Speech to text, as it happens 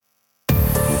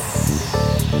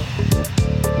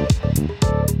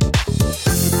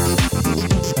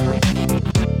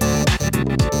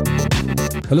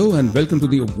Hello and welcome to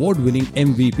the award-winning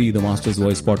MVP, the Master's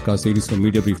Voice podcast series from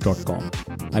MediaBrief.com.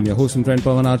 I'm your host and friend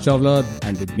Pawan R. Chawla,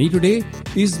 and with me today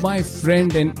is my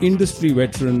friend and industry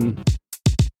veteran,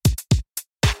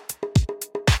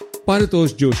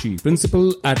 Paritosh Joshi,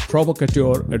 Principal at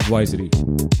Provocateur Advisory.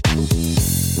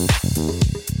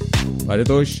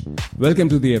 Paritosh, welcome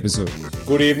to the episode.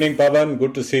 Good evening, Pawan.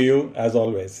 Good to see you, as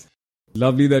always.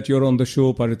 Lovely that you're on the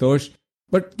show, Paritosh.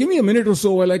 But give me a minute or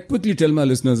so while I quickly tell my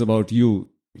listeners about you.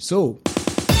 So,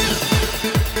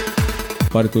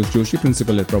 Paritosh Joshi,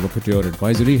 Principal at Provocateur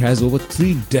Advisory, has over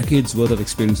 3 decades worth of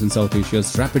experience in South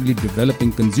Asia's rapidly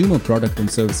developing consumer product and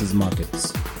services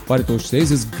markets. Paritosh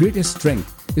says his greatest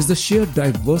strength is the sheer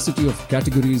diversity of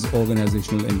categories,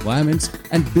 organizational environments,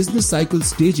 and business cycle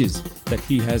stages that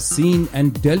he has seen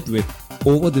and dealt with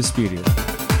over this period.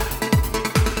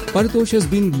 Paritosh has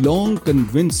been long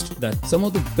convinced that some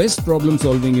of the best problem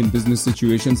solving in business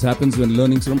situations happens when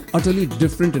learnings from utterly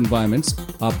different environments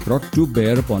are brought to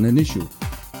bear upon an issue.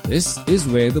 This is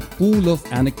where the pool of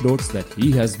anecdotes that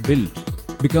he has built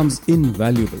becomes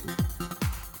invaluable.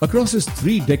 Across his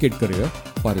 3-decade career,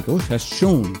 Paritosh has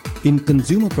shown in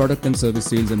consumer product and service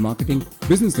sales and marketing,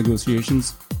 business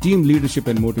negotiations, team leadership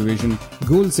and motivation,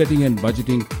 goal setting and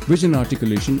budgeting, vision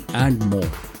articulation, and more.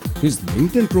 His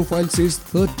LinkedIn profile says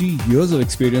 30 years of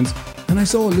experience, and I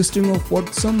saw a listing of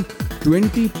some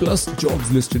 20 plus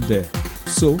jobs listed there.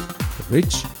 So,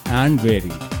 rich and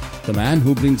varied. The man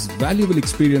who brings valuable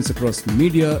experience across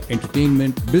media,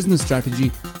 entertainment, business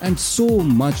strategy, and so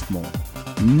much more.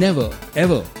 Never,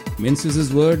 ever minces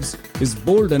his words, is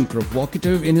bold and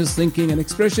provocative in his thinking and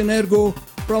expression, ergo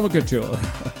provocateur.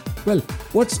 Well,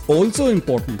 what's also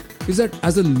important is that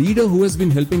as a leader who has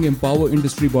been helping empower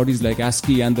industry bodies like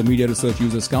ASCI and the Media Research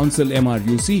Users Council,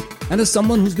 MRUC, and as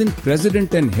someone who's been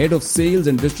president and head of sales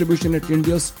and distribution at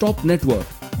India's top network,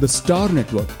 the Star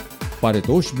Network,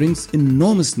 Paritosh brings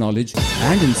enormous knowledge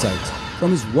and insights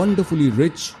from his wonderfully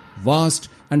rich, vast,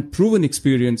 and proven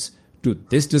experience to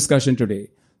this discussion today.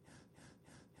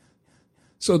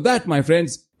 So that, my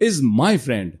friends, is my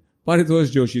friend,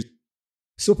 Paritosh Joshi.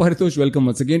 So Paritosh, welcome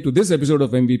once again to this episode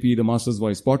of MVP, the Master's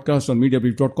Voice podcast on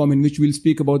MediaBrief.com, in which we'll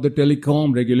speak about the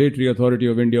Telecom Regulatory Authority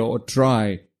of India, or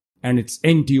TRAI, and its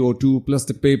NTO 2, plus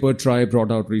the paper TRAI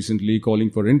brought out recently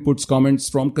calling for inputs, comments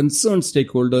from concerned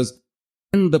stakeholders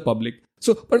and the public.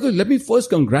 So Paritosh, let me first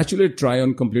congratulate TRAI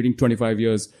on completing 25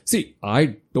 years. See,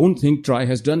 I don't think TRAI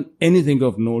has done anything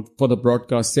of note for the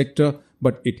broadcast sector,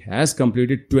 but it has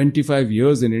completed 25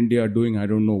 years in India doing I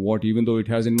don't know what, even though it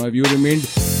has, in my view, remained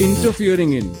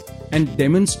interfering in and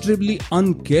demonstrably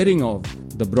uncaring of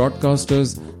the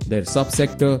broadcasters, their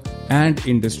subsector and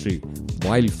industry,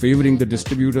 while favoring the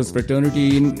distributors'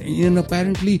 fraternity in an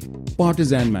apparently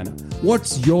partisan manner.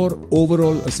 What's your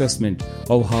overall assessment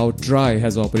of how TRAI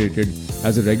has operated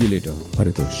as a regulator,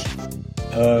 Paritosh?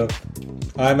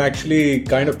 I'm actually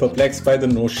kind of perplexed by the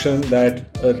notion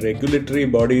that a regulatory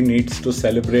body needs to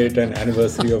celebrate an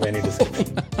anniversary of any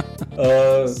description.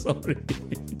 Sorry.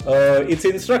 It's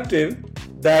instructive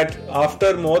that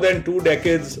after more than 2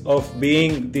 decades of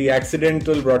being the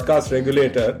accidental broadcast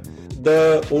regulator,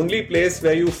 the only place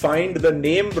where you find the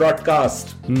name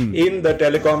broadcast in the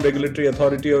Telecom Regulatory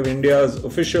Authority of India's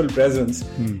official presence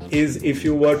is if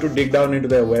you were to dig down into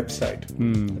their website,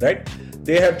 right?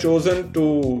 They have chosen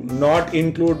to not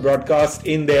include broadcast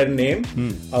in their name.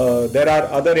 There are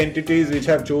other entities which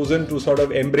have chosen to sort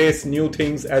of embrace new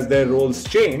things as their roles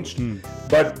changed.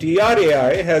 But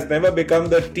TRAI has never become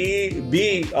the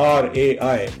TBRAI.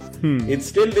 It's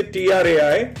still the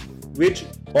TRAI, which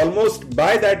almost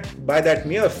by that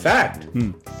mere fact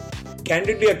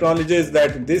candidly acknowledges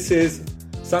that this is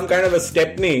some kind of a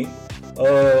stepney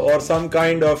or some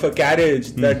kind of a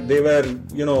carriage that they were,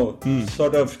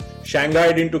 sort of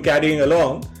shanghaied into carrying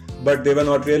along, but they were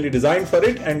not really designed for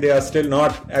it, and they are still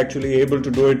not actually able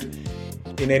to do it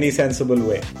in any sensible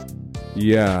way.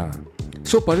 Yeah.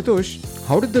 So Paritosh,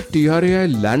 how did the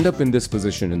TRAI land up in this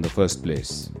position in the first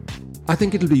place? I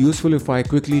think it'll be useful if I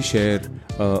quickly share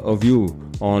a view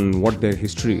on what their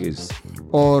history is.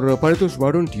 Or Paritosh,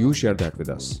 why don't you share that with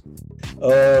us?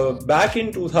 Back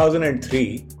in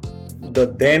 2003, the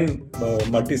then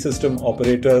Multi-System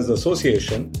Operators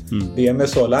Association, the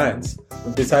MSO Alliance,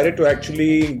 decided to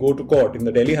actually go to court in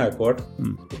the Delhi High Court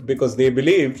because they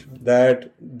believed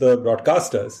that the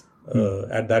broadcasters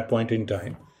at that point in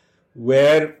time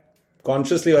were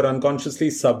consciously or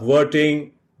unconsciously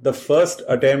subverting the first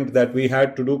attempt that we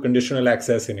had to do conditional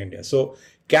access in India. So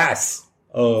CAS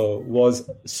was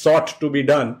sought to be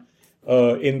done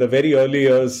in the very early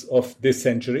years of this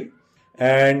century.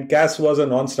 And CAS was a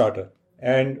non-starter,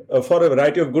 and for a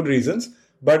variety of good reasons.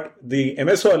 But the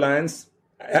MSO Alliance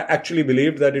actually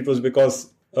believed that it was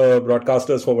because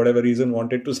broadcasters, for whatever reason,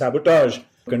 wanted to sabotage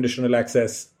conditional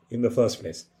access in the first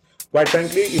place. Quite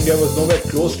frankly, India was nowhere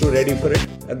close to ready for it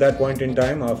at that point in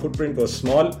time. Our footprint was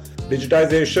small.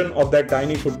 Digitization of that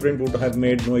tiny footprint would have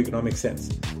made no economic sense.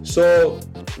 So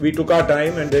we took our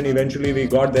time, and then eventually we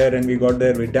got there, and we got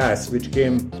there with DAS, which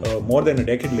came more than a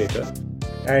decade later.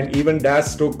 And even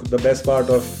DAS took the best part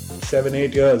of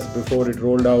 7-8 years before it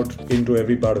rolled out into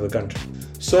every part of the country.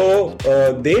 So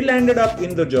they landed up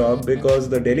in the job because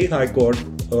the Delhi High Court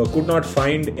could not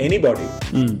find anybody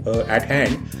at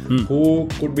hand who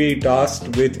could be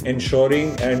tasked with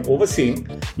ensuring and overseeing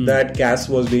that CAS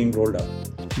was being rolled out.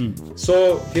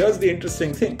 So here's the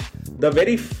interesting thing. The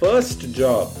very first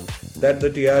job that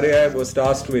the TRAI was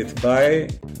tasked with by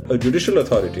a judicial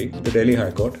authority, the Delhi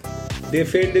High Court, they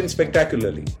failed in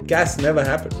spectacularly. CAS never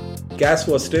happened. CAS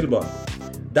was stillborn.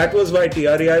 That was why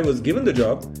TRAI was given the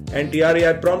job, and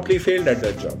TRAI promptly failed at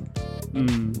that job.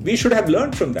 We should have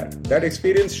learned from that. That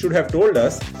experience should have told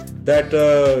us that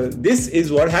this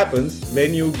is what happens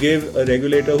when you give a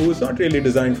regulator who is not really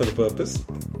designed for the purpose.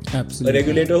 Absolutely. A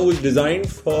regulator who is designed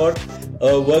for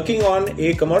working on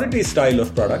a commodity style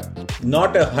of product,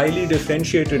 not a highly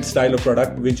differentiated style of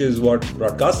product, which is what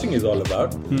broadcasting is all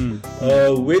about,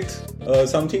 with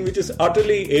something which is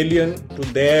utterly alien to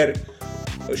their,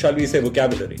 shall we say,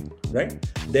 vocabulary, right?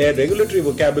 Their regulatory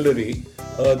vocabulary,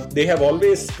 they have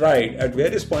always tried at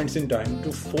various points in time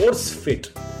to force fit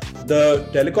the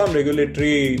telecom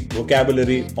regulatory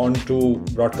vocabulary onto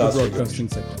broadcasting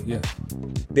sector. Yeah,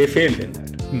 they failed in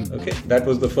that. Okay, that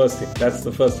was the first thing. That's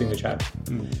the first thing which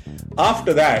happened.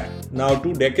 After that, now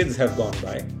 2 decades have gone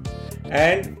by,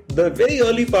 and the very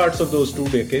early parts of those 2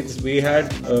 decades, we had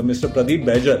Mr. Pradeep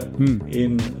Baijal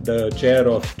in the chair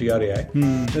of TRAI.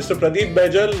 Mr. Pradeep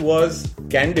Baijal was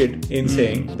candid in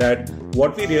saying that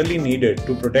what we really needed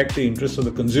to protect the interests of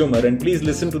the consumer, and please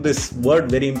listen to this word,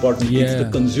 very important, it's the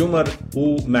consumer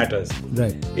who matters.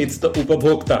 Right. It's the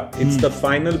upabhokta. It's the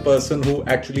final person who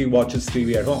actually watches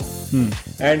TV at home.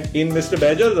 And in Mr.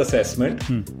 Baijal's assessment,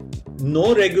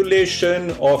 no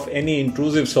regulation of any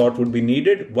intrusive sort would be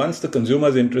needed once the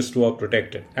consumer's interests were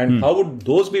protected. And how would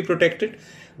those be protected?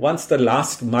 Once the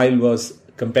last mile was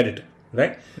competitive,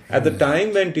 right? At the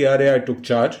time when TRAI took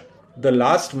charge, the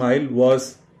last mile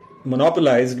was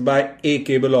monopolized by a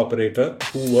cable operator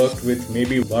who worked with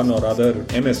maybe one or other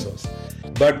MSOs.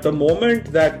 But the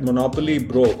moment that monopoly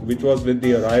broke, which was with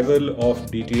the arrival of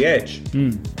DTH,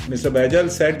 Mr.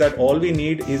 Baijal said that all we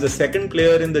need is a second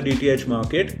player in the DTH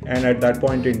market, and at that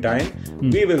point in time,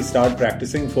 we will start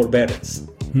practicing forbearance.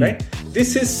 Right?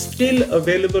 This is still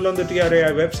available on the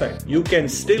TRAI website. You can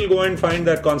still go and find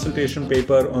that consultation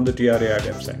paper on the TRAI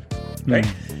website. Right?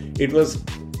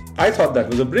 I thought that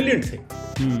was a brilliant thing.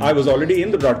 I was already in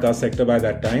the broadcast sector by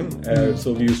that time,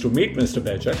 so we used to meet Mr.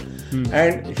 Baijal,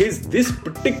 and this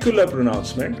particular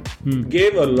pronouncement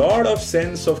gave a lot of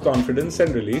sense of confidence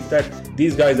and relief that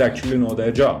these guys actually know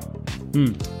their job.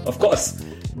 Of course,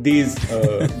 these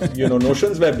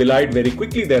notions were belied very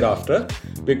quickly thereafter,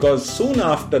 because soon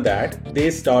after that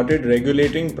they started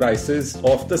regulating prices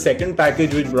of the second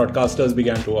package which broadcasters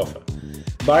began to offer.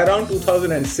 By around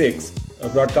 2006,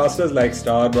 broadcasters like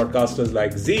Star, broadcasters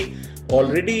like Z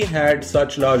already had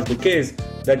such large bouquets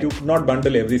that you could not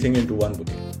bundle everything into one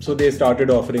bouquet. So they started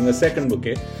offering a second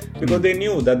bouquet because they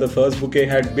knew that the first bouquet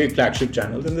had big flagship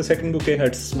channels and the second bouquet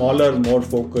had smaller, more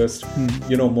focused,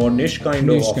 more niche kind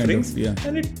of offerings.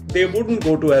 And they wouldn't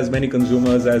go to as many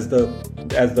consumers as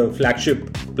the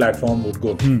flagship platform would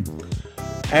go to.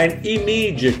 And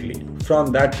immediately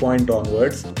from that point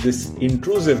onwards, this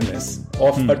intrusiveness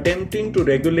of attempting to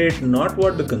regulate not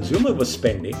what the consumer was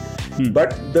spending, but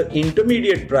the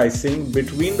intermediate pricing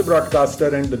between the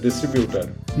broadcaster and the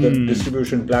distributor, the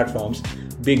distribution platforms,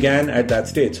 began at that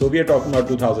stage. So we are talking about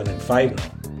 2005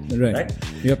 now. Right?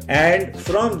 Yep. And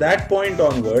from that point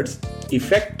onwards,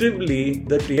 effectively,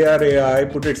 the TRAI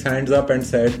put its hands up and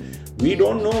said, we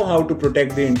don't know how to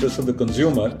protect the interests of the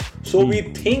consumer, so we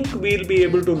think we'll be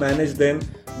able to manage them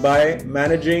by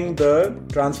managing the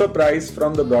transfer price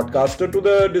from the broadcaster to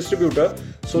the distributor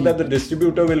so that the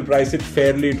distributor will price it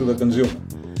fairly to the consumer.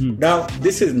 Now,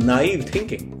 this is naive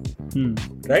thinking,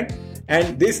 right?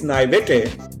 And this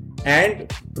naivete,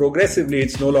 and progressively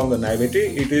it's no longer naivety,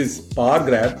 it is power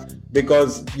grab,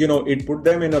 because it put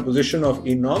them in a position of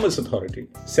enormous authority,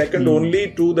 second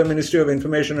only to the Ministry of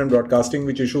Information and Broadcasting,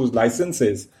 which issues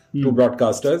licenses to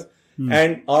broadcasters,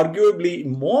 and arguably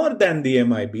more than the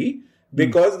MIB,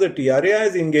 because the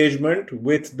TRAI's engagement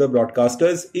with the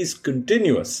broadcasters is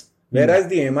continuous, whereas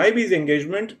the MIB's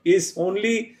engagement is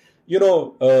only,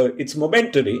 it's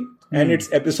momentary, And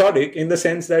it's episodic in the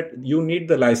sense that you need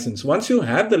the license. Once you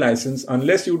have the license,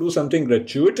 unless you do something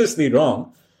gratuitously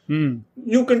wrong,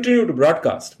 you continue to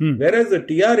broadcast. Whereas the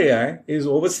TRAI is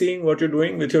overseeing what you're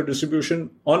doing with your distribution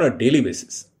on a daily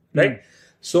basis, right?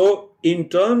 So in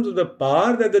terms of the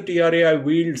power that the TRAI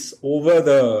wields over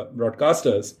the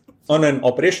broadcasters, on an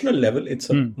operational level, it's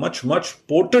a much, much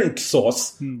potent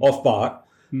source of power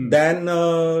than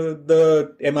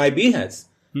the MIB has.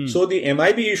 So the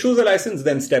MIB issues a license,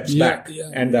 then steps back.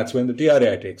 And that's when the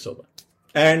TRAI takes over.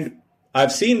 And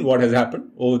I've seen what has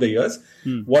happened over the years.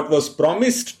 What was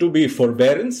promised to be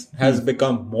forbearance has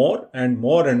become more and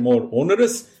more and more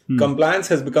onerous. Compliance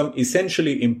has become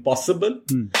essentially impossible.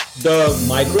 The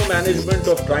micromanagement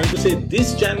of trying to say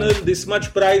this channel, this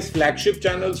much price, flagship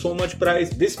channel, so much price,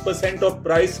 this % of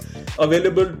price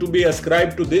available to be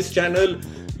ascribed to this channel,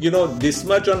 this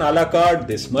much on a la carte,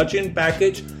 this much in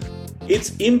package.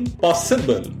 It's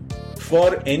impossible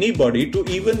for anybody to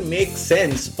even make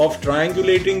sense of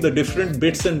triangulating the different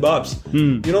bits and bobs.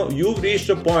 You've reached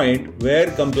a point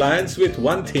where compliance with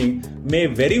one thing may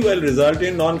very well result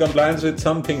in non-compliance with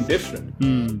something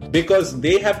different. Because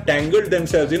they have tangled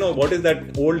themselves. What is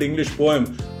that old English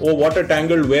poem? Oh, what a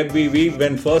tangled web we weave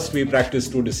when first we practice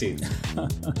to deceive.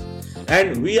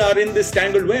 And we are in this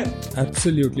tangled web.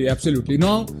 Absolutely, absolutely.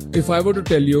 Now, if I were to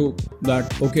tell you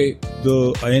that, okay,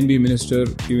 the INB minister,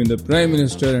 even the Prime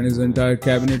Minister and his entire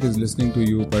cabinet is listening to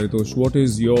you, Paritosh, what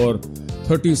is your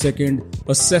 30-second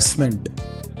assessment,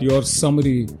 your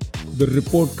summary, the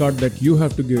report card that you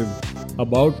have to give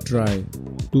about TRAI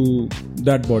to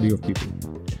that body of people?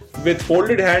 With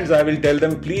folded hands, I will tell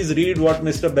them, please read what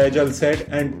Mr. Baijal said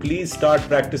and please start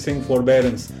practicing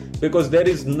forbearance. Because there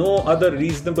is no other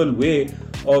reasonable way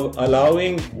of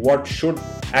allowing what should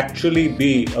actually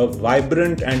be a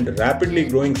vibrant and rapidly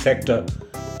growing sector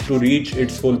to reach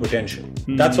its full potential.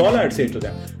 That's all I'd say to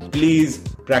them. Please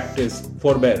practice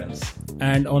forbearance.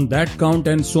 And on that count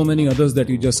and so many others that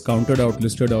you just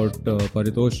listed out,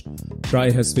 Paritosh,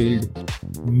 TRAI has failed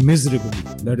miserably.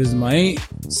 That is my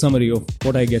summary of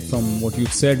what I get from what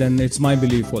you've said, and it's my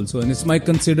belief also, and it's my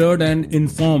considered and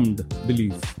informed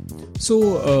belief.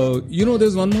 So,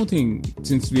 there's one more thing,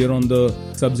 since we are on the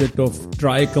subject of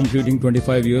TRAI completing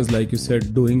 25 years, like you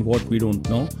said, doing what we don't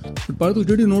know. But Paritosh,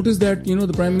 did you notice that,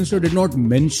 the Prime Minister did not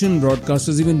mention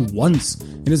broadcasters even once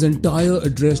in his entire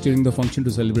address during the function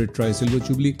to celebrate TRAI Silver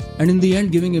Jubilee? And in the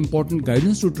end, giving important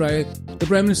guidance to TRAI, the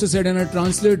Prime Minister said, and I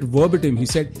translate verbatim, he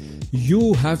said,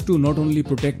 you have to not only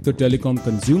protect the telecom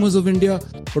consumers of India,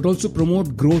 but also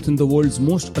promote growth in the world's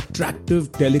most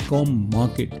attractive telecom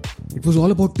market. It was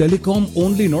all about telecom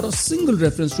only, not a single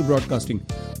reference to broadcasting.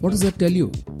 What does that tell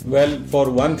you? Well, for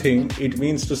one thing, it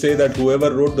means to say that whoever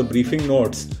wrote the briefing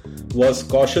notes was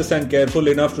cautious and careful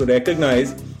enough to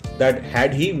recognize that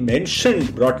had he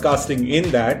mentioned broadcasting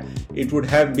in that, it would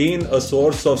have been a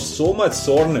source of so much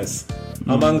soreness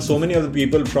among so many of the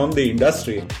people from the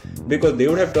industry, because they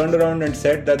would have turned around and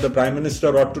said that the Prime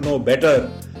Minister ought to know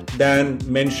better than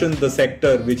mention the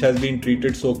sector which has been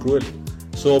treated so cruelly.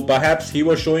 So perhaps he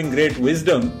was showing great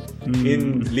wisdom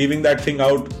in leaving that thing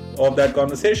out of that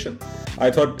conversation. I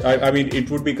thought,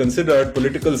 it would be considered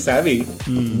political savvy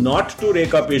not to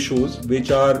rake up issues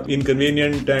which are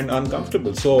inconvenient and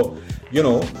uncomfortable. So,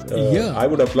 I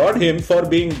would applaud him for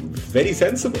being very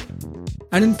sensible.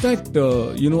 And in fact,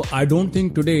 I don't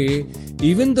think today,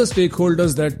 even the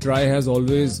stakeholders that TRAI has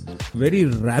always very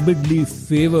rabidly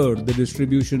favored the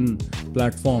distribution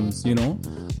platforms,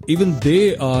 even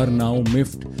they are now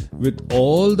miffed with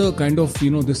all the kind of,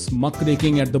 this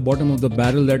muckraking at the bottom of the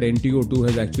barrel that NTO 2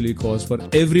 has actually caused for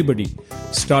everybody.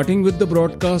 Starting with the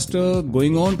broadcaster,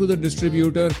 going on to the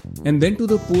distributor, and then to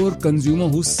the poor consumer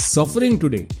who's suffering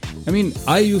today.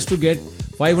 I used to get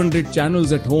 500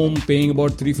 channels at home, paying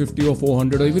about 350 or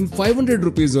 400 or even 500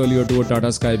 rupees earlier to a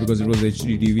Tata Sky because it was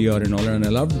HD DVR and all, and I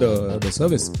loved the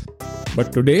service.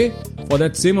 But today, for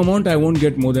that same amount, I won't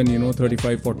get more than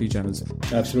 35, 40 channels.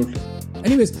 Absolutely.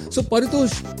 Anyways, so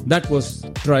Paritosh, that was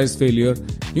TRAI's failure.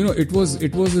 It was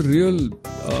a real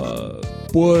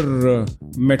poor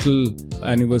metal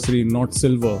anniversary, not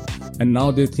silver. And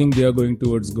now they think they are going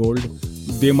towards gold.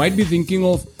 They might be thinking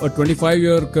of a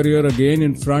 25-year career again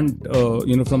in front,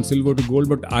 from silver to gold.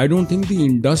 But I don't think the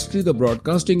industry, the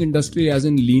broadcasting industry, as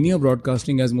in linear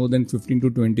broadcasting, has more than 15 to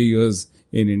 20 years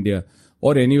in India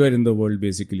or anywhere in the world,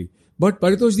 basically. But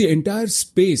Paritosh, the entire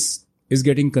space is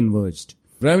getting converged.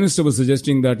 Prime Minister was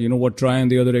suggesting that, what TRAI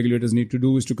and the other regulators need to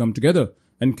do is to come together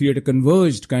and create a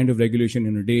converged kind of regulation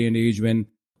in a day and age when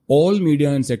all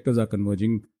media and sectors are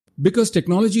converging. Because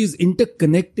technology is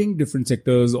interconnecting different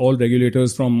sectors. All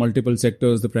regulators from multiple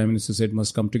sectors, the Prime Minister said,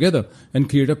 must come together and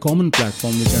create a common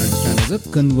platform, which I understand is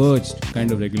a converged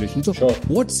kind of regulation. So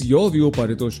what's your view,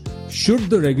 Paritosh? Should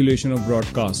the regulation of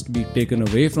broadcast be taken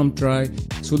away from TRAI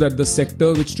so that the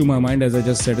sector, which to my mind, as I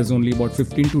just said, is only about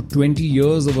 15 to 20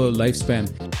 years of a lifespan,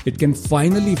 it can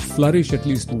finally flourish at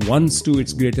least once to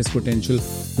its greatest potential,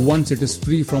 once it is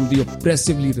free from the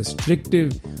oppressively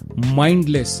restrictive,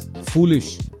 mindless,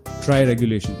 foolish TRAI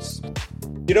regulations?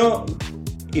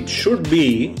 It should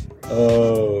be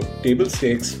table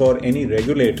stakes for any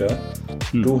regulator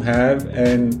to have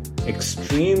an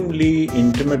extremely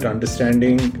intimate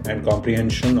understanding and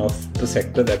comprehension of the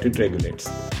sector that it regulates.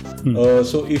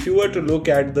 So if you were to look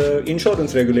at the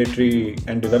Insurance Regulatory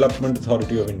and Development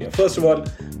Authority of India, first of all,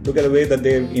 look at the way that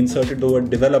they've inserted the word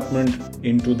development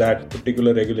into that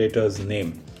particular regulator's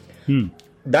name.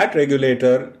 That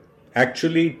regulator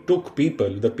actually took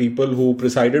the people who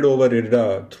presided over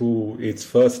IRDA through its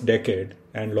first decade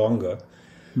and longer,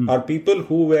 are people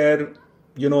who were,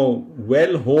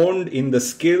 well honed in the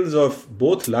skills of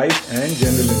both life and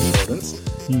general insurance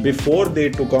before they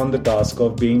took on the task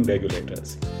of being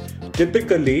regulators.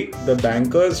 Typically, the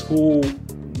bankers who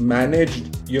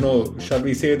managed, shall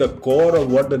we say, the core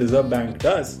of what the Reserve Bank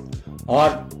does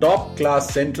are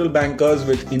top-class central bankers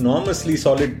with enormously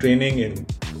solid training in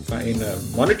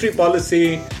monetary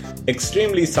policy,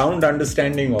 extremely sound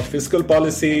understanding of fiscal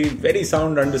policy, very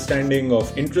sound understanding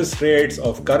of interest rates,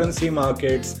 of currency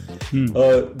markets.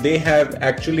 They have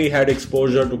actually had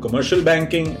exposure to commercial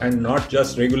banking and not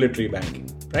just regulatory banking,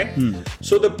 right?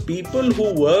 So the people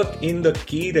who work in the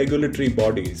key regulatory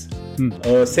bodies,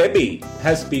 SEBI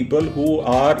has people who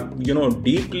are,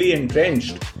 deeply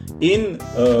entrenched in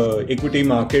equity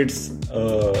markets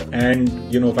and,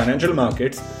 financial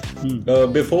markets,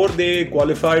 before they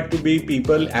qualified to be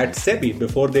people at SEBI,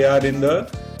 before they are in the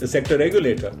sector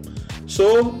regulator.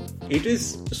 So it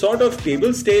is sort of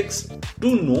table stakes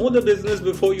to know the business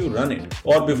before you run it,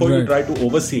 or before you try to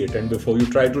oversee it, and before you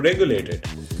try to regulate it.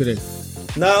 Correct.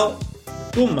 Now,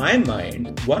 to my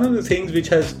mind, one of the things which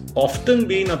has often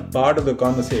been a part of the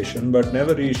conversation but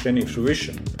never reached any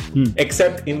fruition,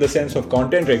 except in the sense of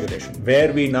content regulation,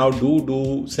 where we now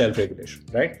do self-regulation,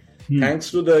 right?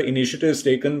 Thanks to the initiatives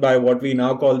taken by what we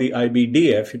now call the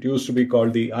IBDF, it used to be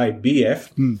called the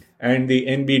IBF, and the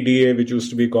NBDA, which used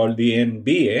to be called the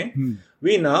NBA,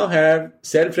 we now have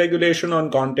self-regulation on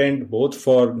content, both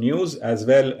for news as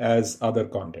well as other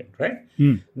content, right?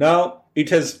 Now, it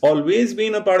has always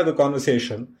been a part of the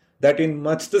conversation that in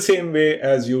much the same way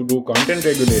as you do content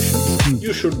regulation,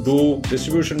 you should do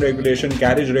distribution regulation,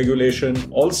 carriage regulation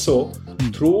also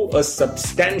through a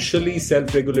substantially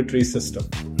self-regulatory system.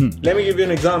 Let me give you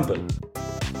an example.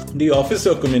 The Office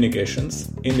of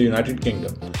Communications in the United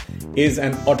Kingdom is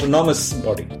an autonomous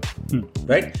body,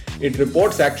 right? It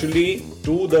reports actually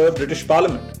to the British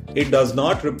Parliament. It does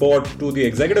not report to the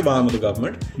executive arm of the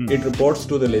government. It reports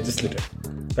to the legislature,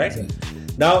 right?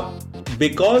 Now,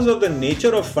 because of the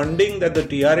nature of funding that the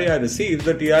TRAI receives,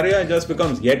 the TRAI just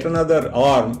becomes yet another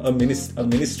arm, a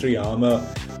ministry arm, a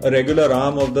regular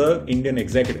arm of the Indian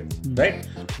executive, right?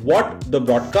 What the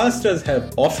broadcasters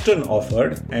have often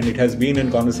offered, and it has been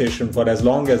in conversation for as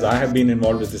long as I have been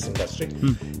involved with this industry,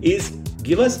 is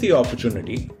give us the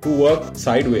opportunity to work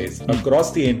sideways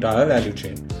across the entire value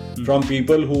chain, from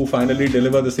people who finally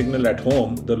deliver the signal at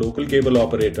home, the local cable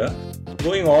operator,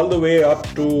 going all the way up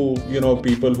to,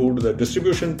 people who do the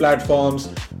distribution platforms,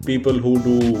 people who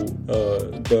do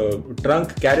the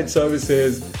trunk carriage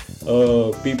services,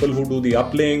 people who do the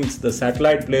uplinks, the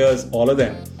satellite players, all of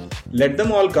them. Let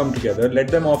them all come together, let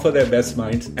them offer their best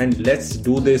minds, and let's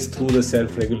do this through the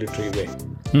self-regulatory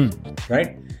way,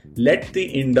 right? Let the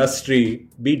industry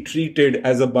be treated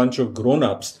as a bunch of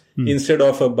grown-ups instead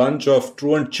of a bunch of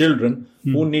truant children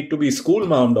who need to be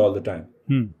school-mound all the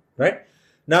time, right?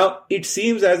 Now, it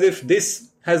seems as if this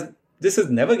has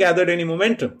never gathered any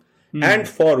momentum, and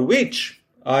for which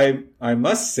I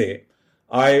must say,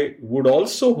 I would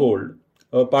also hold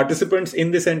participants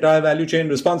in this entire value chain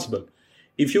responsible.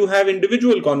 If you have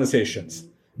individual conversations,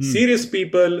 serious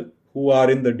people who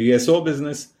are in the DSO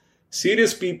business,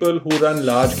 serious people who run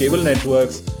large cable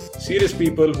networks, serious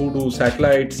people who do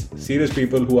satellites, serious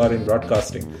people who are in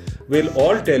broadcasting, will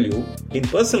all tell you in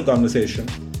personal conversation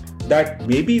that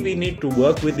maybe we need to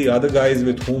work with the other guys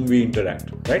with whom we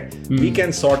interact, right? We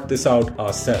can sort this out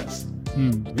ourselves.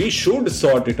 We should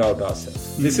sort it out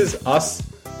ourselves. This is us.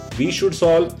 We should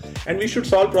solve, and we should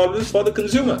solve problems for the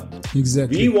consumer.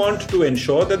 Exactly. We want to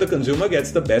ensure that the consumer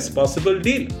gets the best possible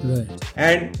deal. Right.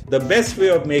 And the best way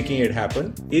of making it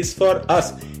happen is for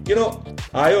us.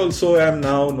 I also am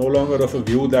now no longer of a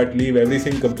view that leave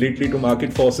everything completely to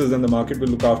market forces and the market will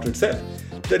look after itself.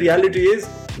 The reality is,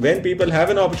 when people have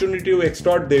an opportunity to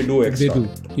extort, they do extort.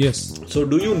 They do, yes. So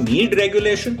do you need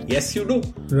regulation? Yes, you do.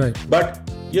 Right. But,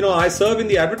 I serve in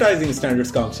the Advertising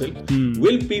Standards Council.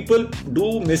 Will people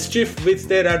do mischief with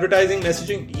their advertising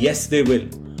messaging? Yes, they will.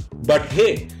 But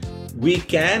hey, we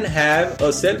can have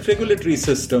a self-regulatory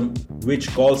system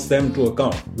which calls them to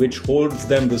account, which holds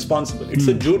them responsible. It's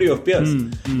a jury of peers.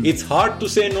 It's hard to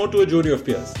say no to a jury of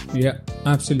peers. Yeah,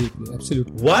 absolutely.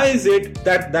 Why is it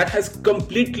that has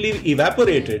completely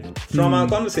evaporated from our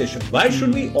conversation? Why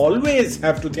should we always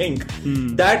have to think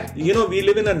that, we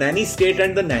live in a nanny state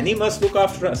and the nanny must look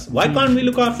after us? Why can't we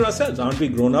look after ourselves? Aren't we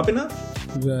grown up enough?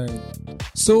 Right.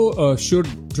 So, should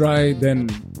TRAI then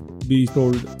be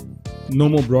told no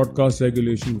more broadcast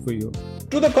regulation for you?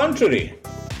 To the contrary,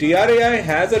 TRAI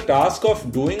has a task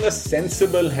of doing a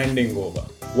sensible handing over.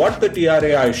 What the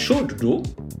TRAI should do,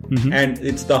 and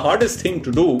it's the hardest thing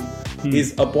to do,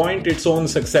 is appoint its own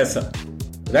successor.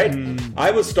 Right?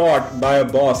 I was taught by a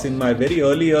boss in my very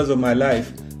early years of my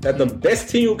life that the best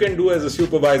thing you can do as a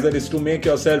supervisor is to make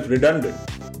yourself redundant.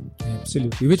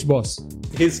 Absolutely. Which boss?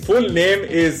 His full name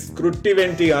is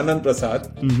Kruttiventi Anand Prasad.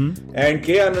 And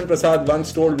K. Anand Prasad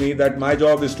once told me that my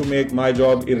job is to make my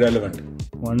job irrelevant.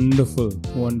 Wonderful.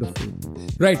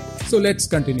 Right. So let's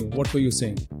continue. What were you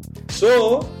saying?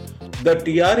 So the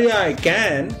TRAI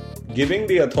can, giving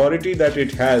the authority that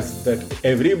it has, that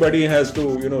everybody has to,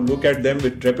 look at them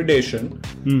with trepidation,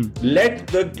 let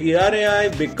the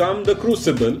TRAI become the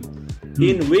crucible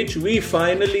in which we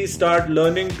finally start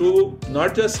learning to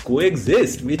not just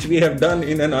coexist, which we have done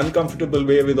in an uncomfortable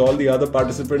way with all the other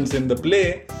participants in the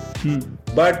play,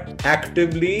 but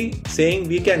actively saying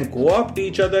we can co-opt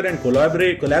each other and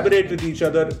collaborate with each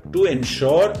other to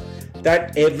ensure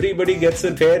that everybody gets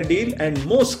a fair deal, and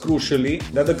most crucially,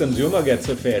 that the consumer gets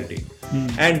a fair deal.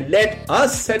 And let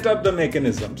us set up the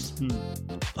mechanisms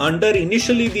under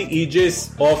initially the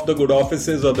aegis of the good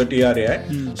offices of the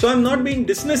TRAI. So I'm not being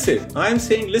dismissive. I'm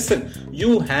saying, listen,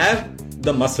 you have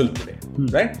the muscle today,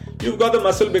 right? You've got the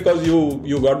muscle because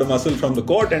you got the muscle from the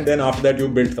court, and then after that you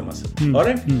built the muscle. All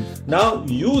right? Now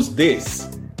use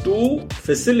this to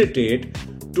facilitate,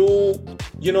 to,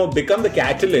 become the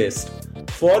catalyst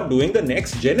for doing the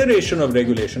next generation of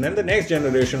regulation. And the next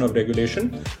generation of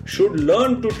regulation should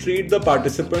learn to treat the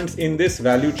participants in this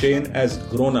value chain as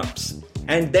grown-ups,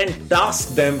 and then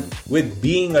task them with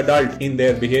being adult in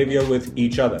their behavior with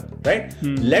each other, right?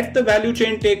 Let the value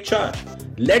chain take charge.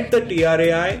 Let the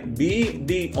TRAI be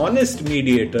the honest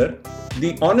mediator,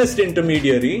 the honest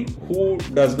intermediary who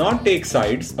does not take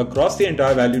sides across the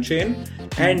entire value chain,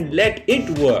 and let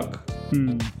it work.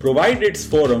 Provide its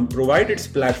forum, provide its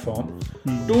platform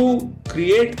to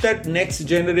create that next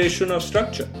generation of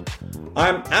structure.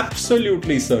 I'm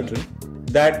absolutely certain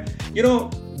that,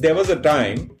 there was a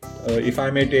time, if I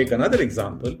may take another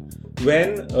example,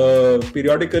 when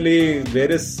periodically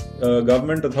various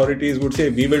government authorities would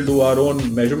say, we will do our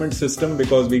own measurement system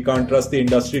because we can't trust the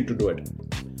industry to do it.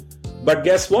 But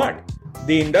guess what?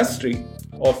 The industry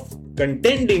of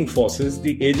contending forces,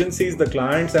 the agencies, the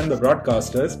clients and the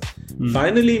broadcasters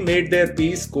finally made their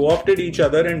peace, co-opted each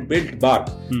other and built BARC.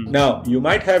 Now, you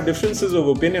might have differences of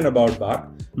opinion about BARC,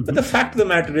 but the fact of the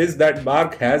matter is that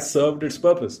BARC has served its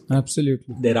purpose.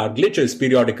 Absolutely. There are glitches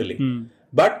periodically,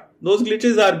 but those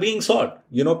glitches are being solved.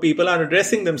 People are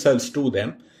addressing themselves to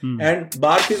them. And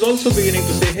BARC is also beginning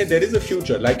to say, hey, there is a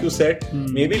future. Like you said,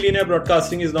 maybe linear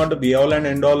broadcasting is not the be-all and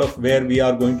end-all of where we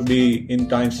are going to be in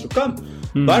times to come.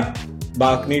 But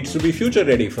BARC needs to be future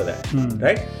ready for that,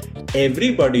 right?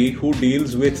 Everybody who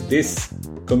deals with this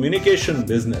communication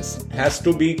business has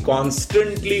to be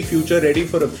constantly future ready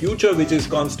for a future which is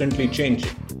constantly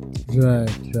changing. Right.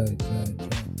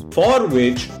 For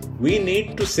which we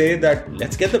need to say that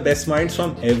let's get the best minds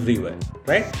from everywhere,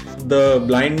 right? The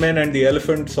blind man and the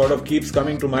elephant sort of keeps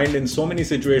coming to mind in so many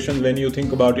situations when you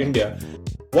think about India.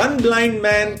 One blind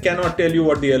man cannot tell you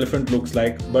what the elephant looks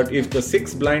like, but if the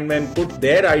 6 blind men put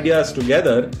their ideas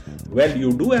together, well,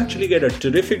 you do actually get a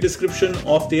terrific description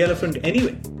of the elephant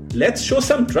anyway. Let's show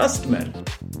some trust, man.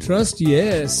 Trust,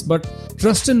 yes, but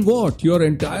trust in what? Your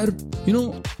entire,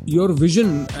 your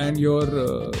vision and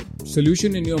your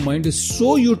solution in your mind is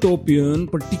so utopian,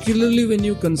 particularly when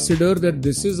you consider that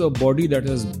this is a body that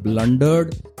has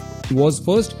blundered, was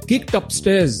first kicked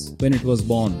upstairs when it was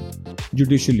born.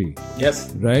 Judicially.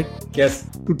 Yes. Right? Yes.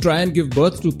 To try and give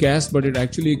birth to caste, but it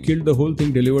actually killed the whole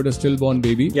thing, delivered a stillborn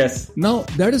baby. Yes. Now,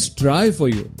 that is TRAI for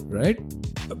you, right?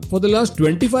 For the last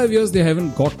 25 years, they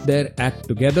haven't got their act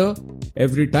together.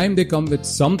 Every time they come with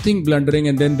something blundering,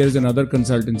 and then there's another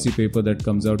consultation paper that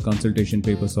comes out.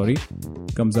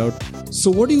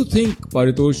 So what do you think,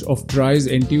 Paritosh, of TRAI's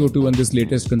NTO2 and this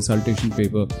latest consultation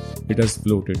paper it has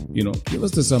floated? Give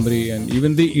us the summary and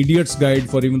even the idiot's guide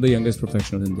for even the youngest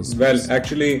professional in this. Well,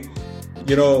 actually,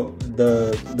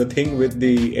 the thing with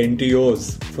the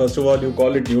NTOs, first of all, you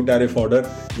call it new tariff order.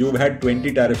 You've had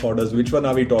 20 tariff orders. Which one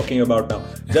are we talking about now?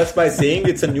 Just by saying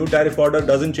it's a new tariff order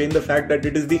doesn't change the fact that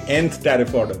it is the nth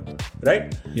tariff order,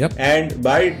 right? Yep. And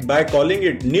by calling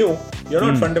it new, you're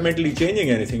not fundamentally changing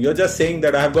anything. You're just saying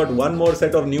that I have got one more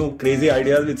set of new crazy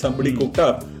ideas which somebody cooked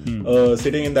up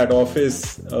sitting in that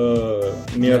office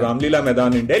near Ramlila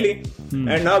Maidan in Delhi.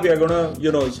 And now we are going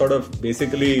to, sort of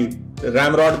basically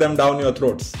ramrod them down your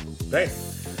throats, right?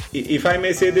 If I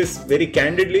may say this very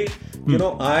candidly,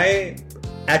 I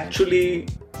actually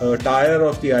tire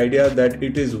of the idea that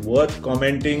it is worth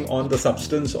commenting on the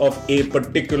substance of a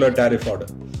particular tariff order.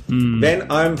 Then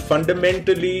I'm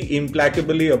fundamentally,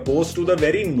 implacably opposed to the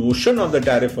very notion of the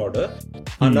tariff order.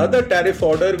 Another tariff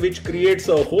order which creates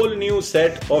a whole new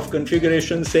set of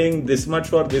configurations saying this much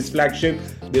for this flagship,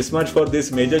 this much for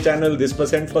this major channel, this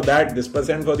percent for that, this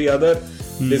percent for the other.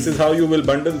 This is how you will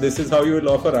bundle, this is how you will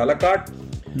offer a la carte.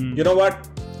 You know what?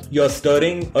 You're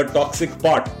stirring a toxic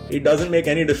pot. It doesn't make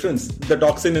any difference. The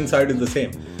toxin inside is the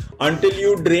same. Until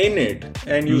you drain it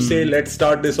and you say, let's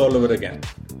start this all over again.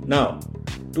 Now,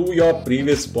 to your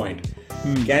previous point,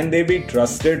 can they be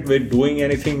trusted with doing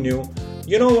anything new?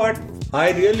 You know what?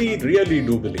 I really, really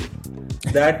do believe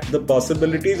that the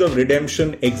possibilities of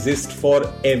redemption exist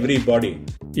for everybody.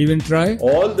 Even TRAI?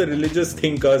 All the religious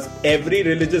thinkers, every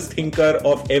religious thinker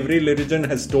of every religion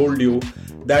has told you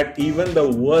that even the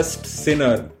worst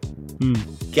sinner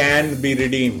can be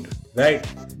redeemed, right?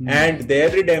 And their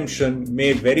redemption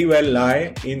may very well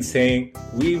lie in saying,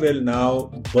 we will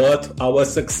now birth our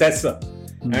successor.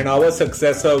 And our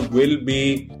successor will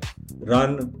be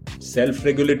run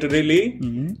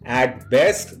self-regulatorily. At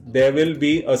best, there will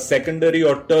be a secondary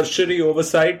or tertiary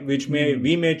oversight, which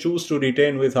we may choose to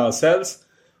retain with ourselves.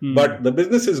 But the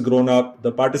business is grown up,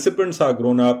 the participants are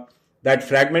grown up, that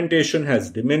fragmentation has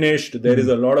diminished, there is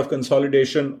a lot of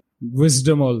consolidation.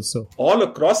 Wisdom also. All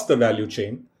across the value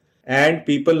chain. And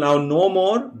people now know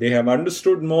more, they have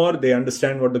understood more, they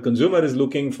understand what the consumer is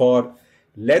looking for.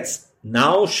 Let's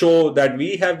now show that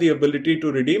we have the ability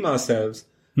to redeem ourselves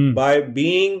by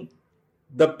being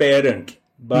the parent,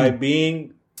 by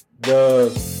being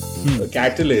the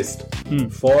catalyst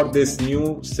for this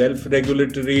new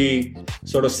self-regulatory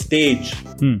sort of stage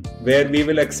where we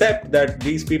will accept that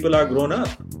these people are grown up,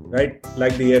 right?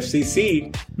 Like the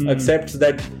FCC accepts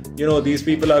that, these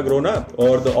people are grown up,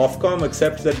 or the Ofcom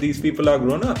accepts that these people are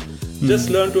grown up. Just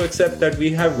learn to accept that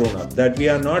we have grown up, that we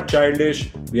are not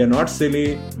childish, we are not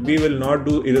silly, we will not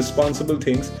do irresponsible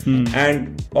things.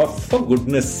 And for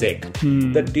goodness sake,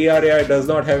 the TRAI does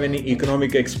not have any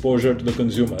economic exposure to the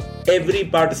consumer. Every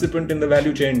participant in the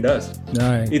value chain does.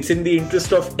 It's in the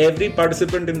interest of every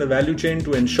participant in the value chain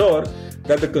to ensure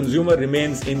that the consumer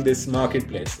remains in this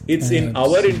marketplace. It's in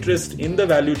our interest in the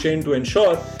value chain to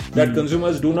ensure that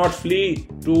consumers do not flee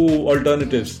to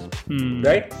alternatives,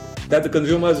 right? That the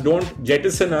consumers don't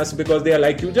jettison us because they are,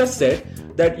 like you just said,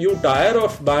 that you tire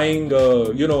of buying,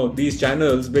 these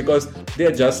channels because they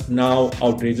are just now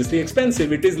outrageously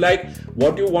expensive. It is like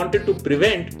what you wanted to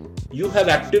prevent, you have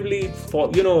actively,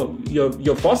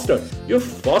 you've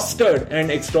fostered an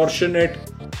extortionate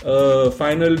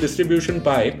final distribution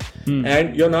pipe,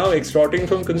 and you're now extorting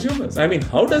from consumers. I mean,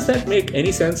 how does that make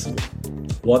any sense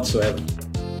whatsoever?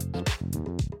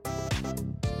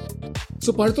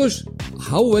 So, Paritosh,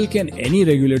 how well can any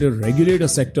regulator regulate a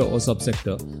sector or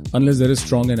subsector unless there is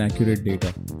strong and accurate data?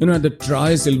 At the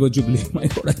TRAI Silver Jubilee, my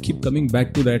God, I keep coming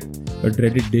back to that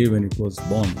dreaded day when it was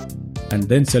born and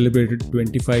then celebrated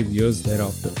 25 years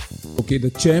thereafter. Okay,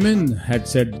 the chairman had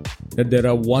said that there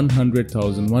are 1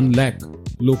 lakh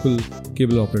local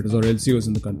cable operators or LCOs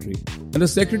in the country. And the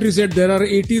secretary said there are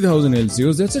 80,000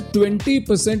 LCOs. That's a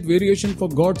 20% variation, for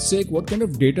God's sake. What kind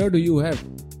of data do you have?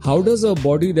 How does a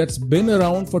body that's been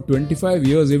around for 25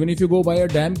 years, even if you go by a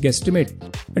damn guesstimate,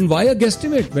 and why a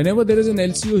guesstimate? Whenever there is an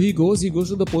LCO, he goes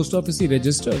to the post office, he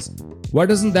registers. Why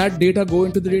doesn't that data go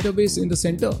into the database in the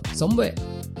center somewhere?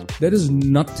 There is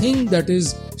nothing that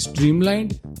is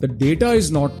streamlined. The data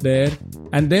is not there.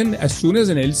 And then as soon as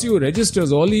an LCO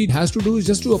registers, all he has to do is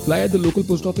just to apply at the local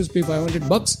post office, pay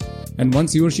 $500. And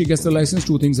once he or she gets the license,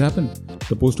 two things happen.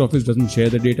 The post office doesn't share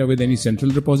the data with any central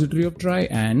repository of TRAI,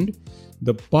 and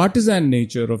the partisan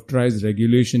nature of TRAI's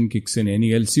regulation kicks in.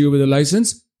 Any LCO with a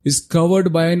license is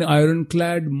covered by an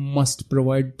ironclad must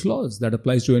provide clause that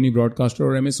applies to any broadcaster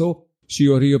or MSO she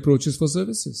or he approaches for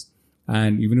services.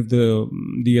 And even if the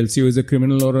LCO is a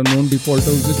criminal or a known defaulter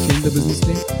who's just changed the business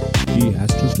name, he has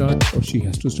to start or she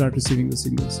has to start receiving the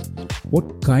signals.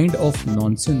 What kind of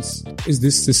nonsense is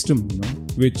this system,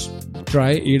 which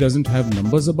TRAI doesn't have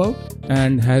numbers about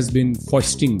and has been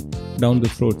foisting down the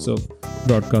throats of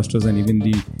broadcasters and even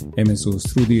the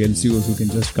MSOs through the LCOs who can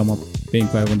just come up paying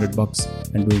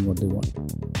 $500 and doing what they want.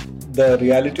 The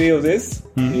reality of this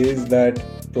is that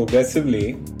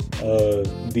progressively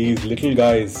these little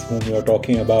guys whom you are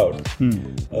talking about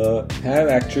have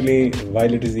actually,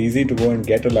 while it is easy to go and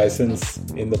get a license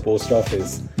in the post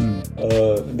office,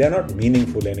 they are not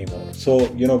meaningful anymore. So,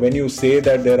 when you say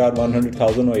that there are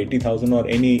 100,000 or 80,000 or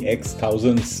any X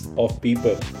thousands of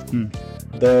people,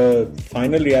 the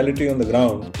final reality on the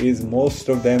ground is most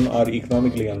of them are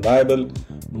economically unviable.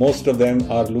 Most of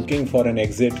them are looking for an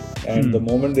exit, and the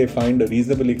moment they find a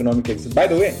reasonable economic exit, by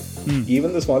the way,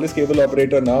 even the smallest cable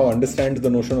operator now understands the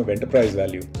notion of enterprise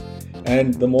value.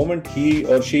 And the moment he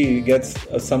or she gets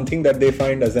something that they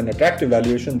find as an attractive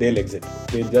valuation, they'll exit.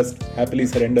 They'll just happily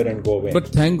surrender and go away. But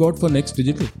thank God for Next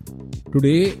Digital.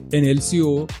 Today, an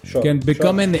LCO can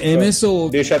become an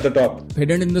MSO. Dish at the top.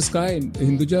 Hidden in the sky,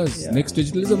 Hindujas. Yeah. Next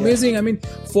Digital is amazing. I mean,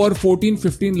 for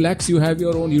 14-15 lakhs, you have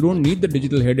your own. You don't need the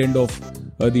digital head end of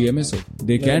the MSO.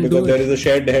 They can do it. Because there is a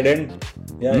shared head end.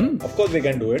 Yeah, of course they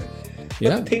can do it.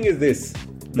 But the thing is this,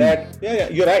 that,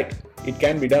 you're right. It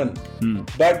can be done.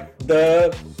 But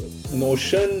the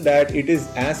notion that it is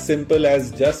as simple as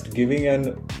just giving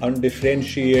an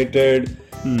undifferentiated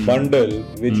bundle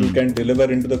which you can deliver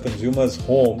into the consumer's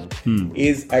home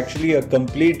is actually a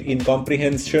complete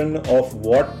incomprehension of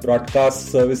what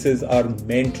broadcast services are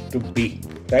meant to be,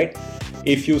 right?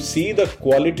 If you see the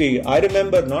quality, I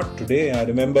remember, not today, I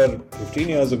remember 15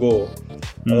 years ago,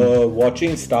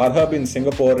 watching StarHub in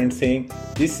Singapore and saying,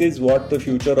 this is what the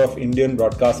future of Indian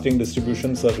broadcasting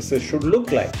distribution services should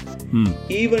look like.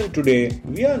 Even today,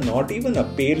 we are not even a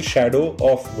pale shadow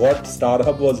of what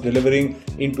StarHub was delivering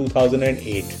in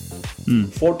 2008.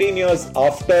 14 years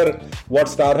after what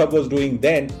StarHub was doing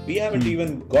then, we haven't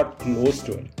even got close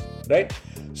to it, right?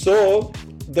 So,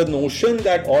 the notion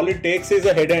that all it takes is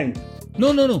a head end.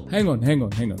 No. Hang on.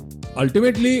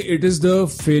 Ultimately, it is the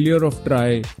failure of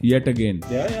TRAI yet again.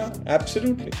 Yeah,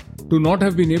 absolutely. To not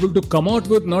have been able to come out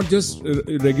with not just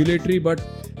regulatory but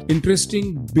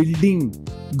interesting building,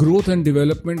 growth and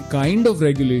development kind of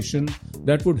regulation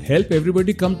that would help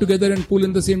everybody come together and pull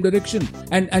in the same direction.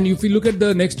 And if you look at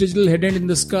the Next Digital head end in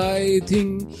the sky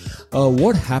thing,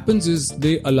 what happens is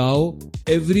they allow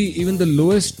even the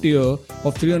lowest tier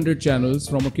of 300 channels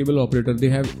from a cable operator, they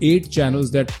have 8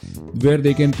 channels where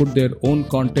they can put their own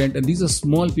content, and these are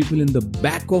small people in the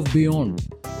back of beyond,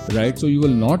 right? So you will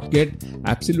not get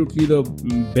absolutely the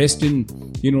best in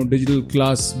digital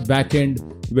class back end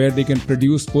where they can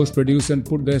post-produce and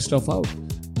put their stuff out.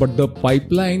 But the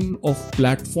pipeline of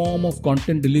platform of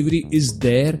content delivery is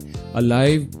there,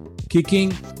 alive,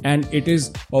 kicking, and it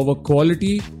is of a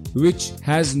quality which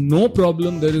has no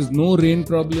problem. There is no rain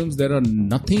problems. There are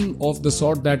nothing of the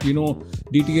sort that,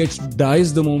 DTH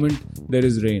dies the moment there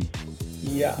is rain.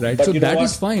 Yeah. Right. So that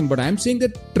is fine. But I'm saying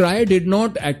that TRAI did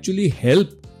not actually help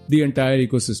the entire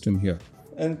ecosystem here.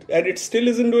 And it still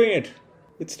isn't doing it.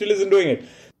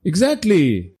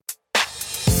 Exactly.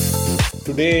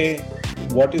 Today,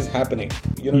 what is happening?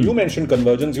 You mentioned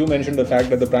convergence. You mentioned the fact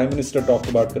that the Prime Minister talked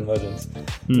about convergence.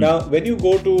 Now, when you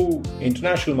go to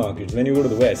international markets, when you go to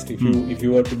the West, if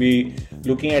you were to be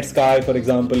looking at Sky, for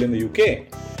example, in the UK,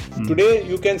 today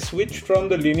you can switch from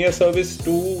the linear service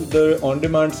to the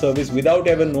on-demand service without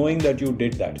ever knowing that you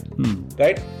did that,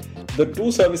 right? The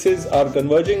two services are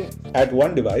converging at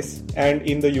one device, and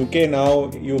in the UK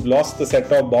now you've lost the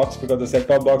set-top box because the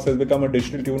set-top box has become a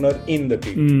digital tuner in the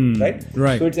TV,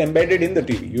 right? So it's embedded in the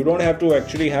TV. You don't have to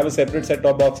actually have a separate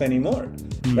set-top box anymore,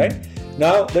 right?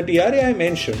 Now, the TRAI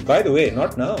mentioned, by the way,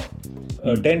 not now,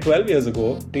 10-12 years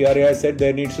ago, TRAI said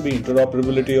there needs to be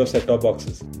interoperability of set-top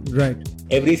boxes. Right.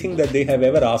 Everything that they have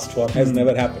ever asked for has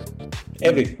never happened.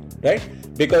 Everything, right?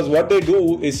 Because what they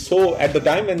do is so, at the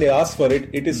time when they ask for it,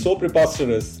 it is so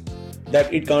preposterous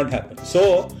that it can't happen.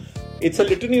 So, it's a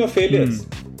litany of failures.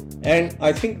 And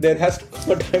I think there has to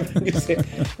come a time when you say,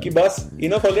 ki boss,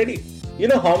 enough already.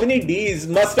 How many D's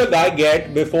must a guy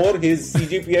get before his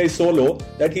CGPI is so low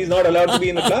that he's not allowed to be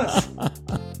in the class?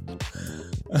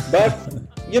 But,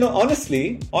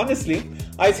 honestly,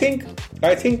 I think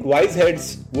wise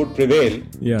heads would prevail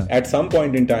at some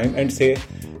point in time and say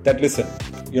that, listen,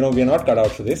 we are not cut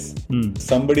out for this.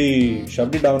 Somebody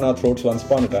shoved it down our throats once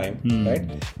upon a time, right?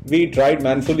 We tried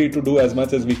manfully to do as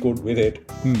much as we could with it.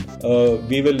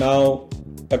 We will now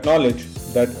acknowledge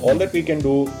that all that we can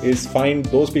do is find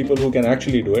those people who can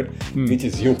actually do it, which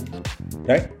is you,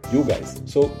 right? You guys.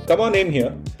 So come on in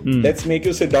here. Let's make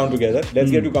you sit down together.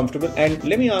 Let's get you comfortable. And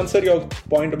let me answer your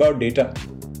point about data,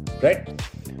 right?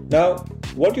 Now,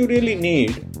 what you really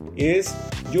need is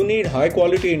you need high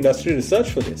quality industry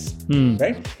research for this,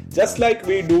 right? Just like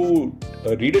we do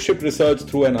readership research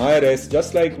through an IRS,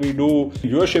 just like we do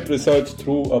viewership research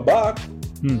through a BARC,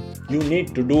 you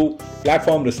need to do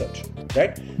platform research,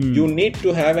 right? You need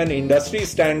to have an industry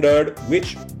standard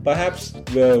which perhaps,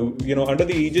 under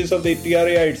the aegis of the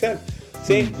TRAI itself,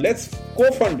 saying let's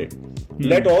co-fund it.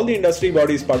 Let all the industry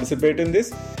bodies participate in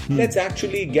this. Let's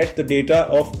actually get the data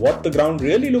of what the ground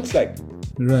really looks like.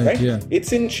 Right? Yeah.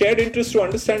 It's in shared interest to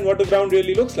understand what the ground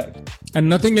really looks like. And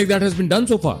nothing like that has been done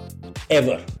so far.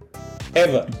 Ever.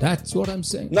 That's what I'm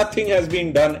saying. Nothing has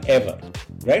been done ever.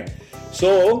 Right?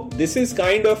 So this is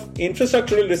kind of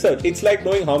infrastructural research. It's like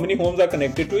knowing how many homes are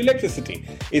connected to electricity.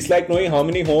 It's like knowing how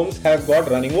many homes have got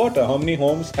running water, how many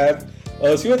homes have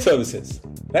sewage services.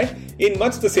 Right? In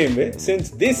much the same way, since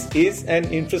this is an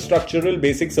infrastructural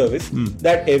basic service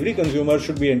that every consumer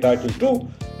should be entitled to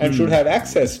and should have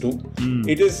access to,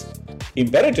 it is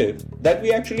imperative that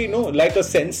we actually know, like a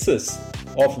census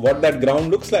of what that ground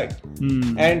looks like.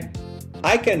 And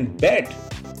I can bet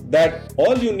that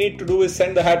all you need to do is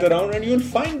send the hat around and you'll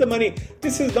find the money.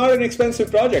 This is not an expensive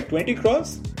project. 20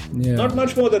 crores? Yeah. Not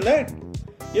much more than that.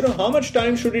 How much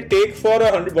time should it take for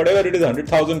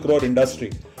 100,000 crore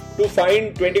industry to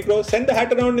find 20 crores? Send the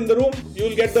hat around in the room.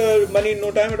 You'll get the money in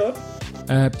no time at all.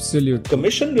 Absolutely.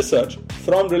 Commission research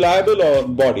from reliable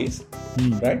bodies,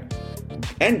 right?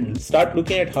 And start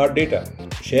looking at hard data.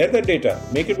 Share that data.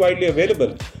 Make it widely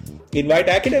available. Invite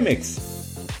academics.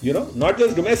 Not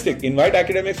just domestic. Invite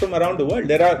academics from around the world.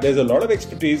 There's a lot of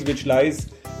expertise which lies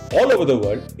all over the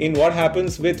world in what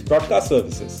happens with broadcast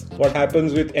services, what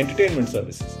happens with entertainment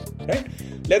services, right?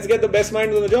 Let's get the best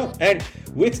minds on the job. And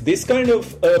with this kind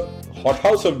of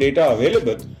hothouse of data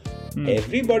available,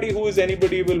 everybody who is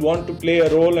anybody will want to play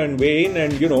a role and weigh in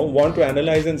and, want to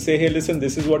analyze and say, hey, listen,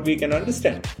 this is what we can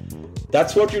understand.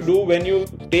 That's what you do when you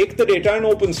take the data and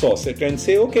open source it and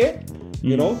say, okay,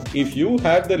 if you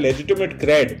have the legitimate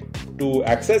cred to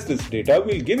access this data,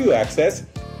 we'll give you access.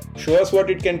 Show us what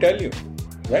it can tell you,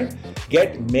 right?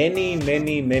 Get many,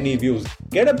 many, many views.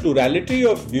 Get a plurality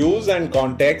of views and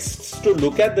contexts to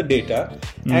look at the data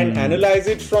and analyze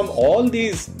it from all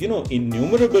these,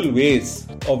 innumerable ways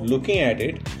of looking at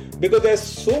it, because there's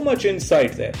so much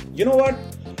insight there. You know what?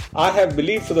 I have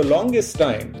believed for the longest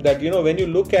time that, when you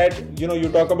look at, you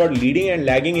talk about leading and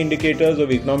lagging indicators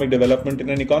of economic development in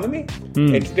an economy,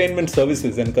 entertainment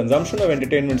services and consumption of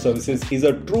entertainment services is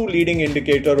a true leading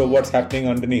indicator of what's happening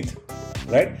underneath,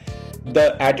 right?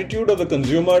 The attitude of the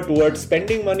consumer towards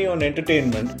spending money on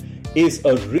entertainment is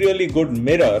a really good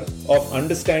mirror of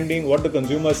understanding what the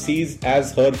consumer sees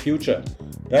as her future,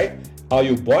 right? Are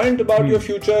you buoyant about your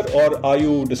future or are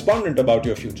you despondent about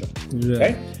your future,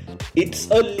 right? It's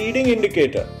a leading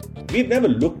indicator. We've never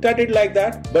looked at it like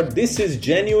that, but this is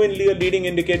genuinely a leading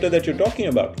indicator that you're talking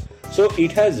about. So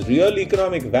it has real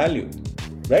economic value,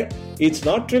 right? It's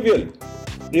not trivial.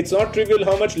 It's not trivial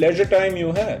how much leisure time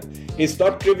you have. It's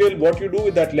not trivial what you do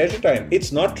with that leisure time.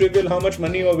 It's not trivial how much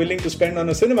money you're willing to spend on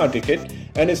a cinema ticket,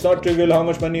 and it's not trivial how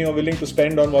much money you're willing to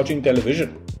spend on watching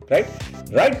television, right?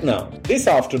 Right now, this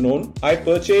afternoon, I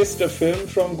purchased a film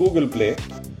from Google Play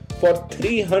for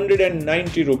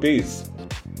 390 rupees.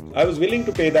 I was willing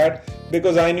to pay that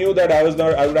because I knew that I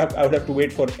would have to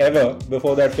wait forever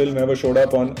before that film ever showed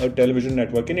up on a television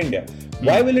network in India.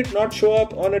 Why will it not show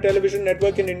up on a television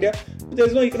network in India?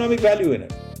 There's no economic value in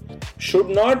it. Should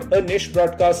not a niche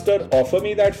broadcaster offer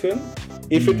me that film?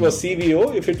 If it was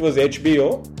CVO, if it was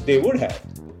HBO, they would have.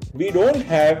 We don't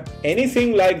have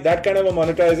anything like that kind of a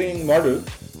monetizing model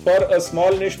for a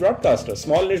small niche broadcaster.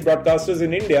 Small niche broadcasters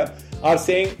in India are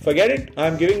saying, forget it,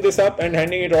 I'm giving this up and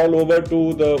handing it all over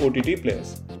to the OTT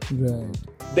players. Right.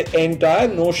 The entire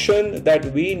notion that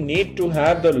we need to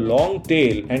have the long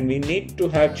tail and we need to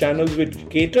have channels which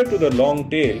cater to the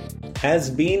long tail has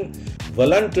been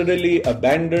voluntarily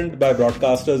abandoned by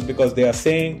broadcasters because they are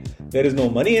saying there is no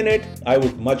money in it. I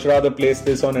would much rather place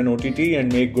this on an OTT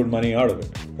and make good money out of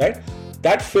it, right?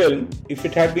 That film, if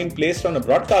it had been placed on a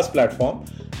broadcast platform,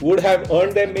 would have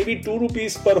earned them maybe 2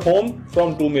 rupees per home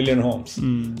from 2 million homes.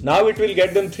 Now it will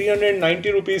get them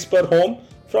 390 rupees per home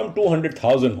from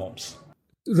 200,000 homes.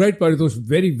 Right, Paritosh.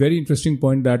 Very, very interesting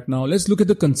point that now. Let's look at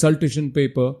the consultation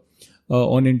paper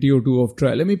on NTO2 of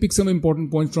TRAI. Let me pick some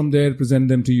important points from there, present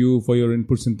them to you for your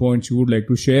inputs and points you would like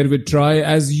to share with TRAI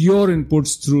as your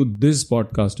inputs through this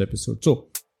podcast episode. So,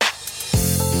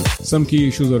 Some key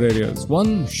issues or areas.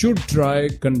 One, should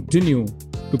TRAI continue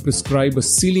to prescribe a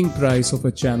ceiling price of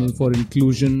a channel for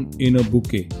inclusion in a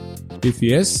bouquet? If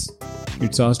yes,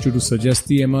 it's asked you to suggest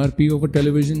the MRP of a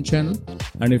television channel,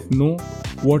 and if no,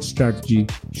 what strategy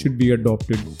should be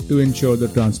adopted to ensure the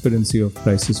transparency of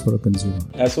prices for a consumer?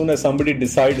 As soon as somebody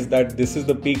decides that this is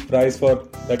the peak price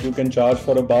that you can charge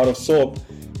for a bar of soap,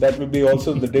 that will be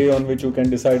also the day on which you can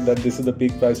decide that this is the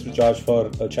peak price to charge for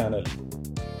a channel.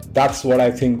 That's what I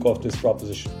think of this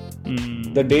proposition.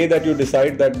 The day that you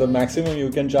decide that the maximum you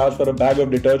can charge for a bag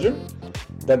of detergent,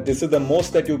 that this is the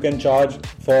most that you can charge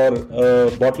for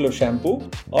a bottle of shampoo,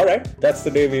 alright, that's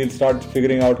the day we'll start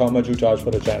figuring out how much you charge for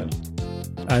a channel.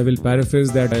 I will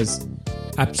paraphrase that as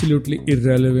absolutely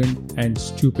irrelevant and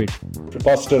stupid.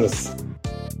 Preposterous.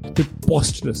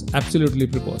 Absolutely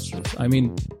preposterous. I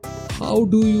mean, how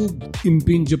do you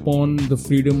impinge upon the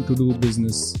freedom to do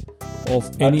business of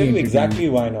any entity? I'll tell you exactly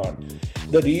why not.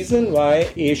 The reason why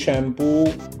a shampoo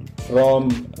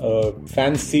from a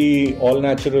fancy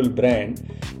all-natural brand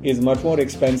is much more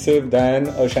expensive than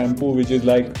a shampoo which is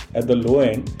like at the low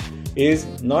end is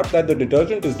not that the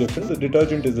detergent is different, the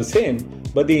detergent is the same,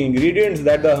 but the ingredients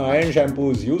that the high-end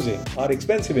shampoo is using are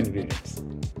expensive ingredients,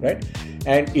 right?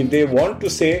 And if they want to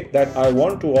say that I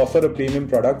want to offer a premium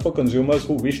product for consumers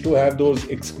who wish to have those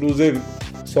exclusive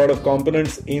sort of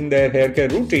components in their hair care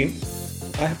routine,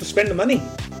 I have to spend the money.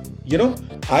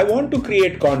 I want to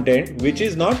create content which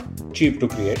is not cheap to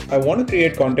create. I want to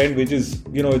create content which is,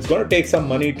 it's going to take some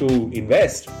money to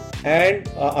invest. And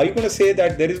are you going to say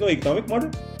that there is no economic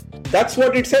model? That's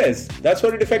what it says. That's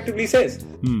what it effectively says.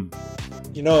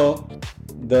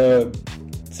 The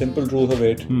simple truth of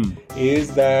it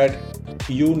is that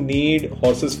you need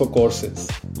horses for courses.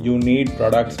 You need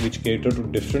products which cater to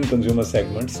different consumer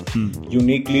segments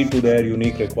uniquely to their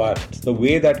unique requirements. The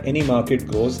way that any market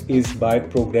grows is by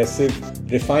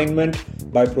progressive refinement,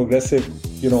 by progressive,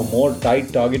 more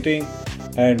tight targeting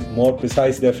and more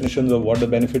precise definitions of what the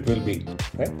benefit will be.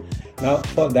 Right? Now,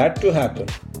 for that to happen,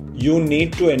 you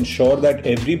need to ensure that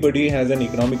everybody has an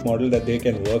economic model that they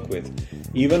can work with.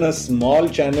 Even a small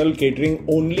channel catering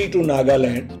only to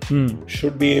Nagaland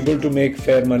should be able to make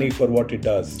fair money for what it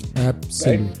does.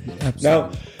 Absolutely. Right? Absolutely.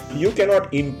 Now, you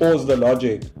cannot impose the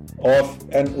logic of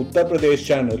an Uttar Pradesh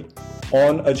channel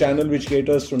on a channel which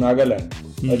caters to Nagaland,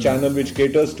 a channel which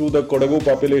caters to the Kodagu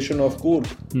population of Coorg.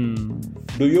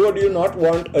 Do you or do you not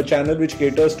want a channel which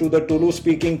caters to the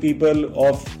Tulu-speaking people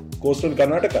of coastal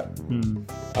Karnataka?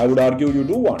 I would argue you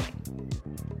do want.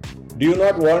 Do you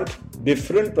not want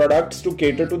different products to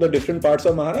cater to the different parts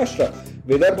of Maharashtra?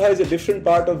 Vidarbha is a different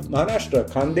part of Maharashtra.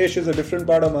 Khandesh is a different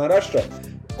part of Maharashtra.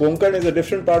 Konkan is a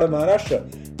different part of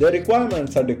Maharashtra. Their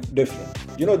requirements are different.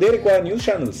 They require news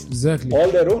channels. Exactly. All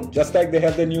their own, just like they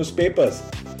have their newspapers.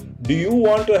 Do you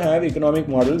want to have economic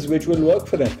models which will work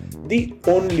for them? The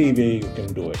only way you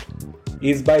can do it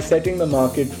is by setting the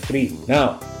market free.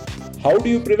 Now, how do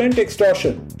you prevent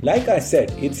extortion? Like I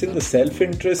said, it's in the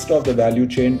self-interest of the value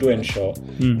chain to ensure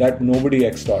that nobody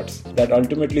extorts, that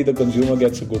ultimately the consumer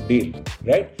gets a good deal,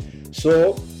 right?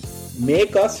 So,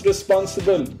 make us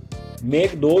responsible.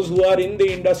 Make those who are in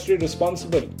the industry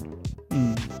responsible.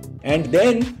 And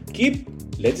then keep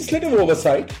legislative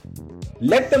oversight.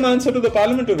 Let them answer to the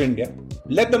Parliament of India.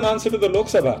 Let them answer to the Lok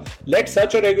Sabha. Let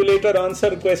such a regulator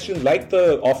answer questions like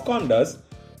the Ofcom does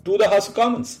to the House of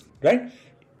Commons, right?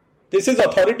 This is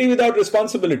authority without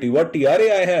responsibility. What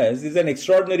TRAI has is an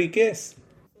extraordinary case.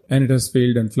 And it has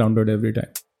failed and floundered every time.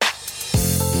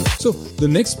 So the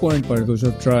next point, Paritosh,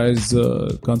 of TRAI's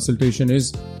consultation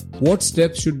is what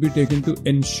steps should be taken to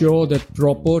ensure that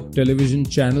proper television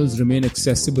channels remain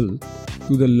accessible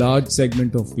to the large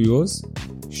segment of viewers?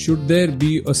 Should there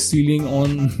be a ceiling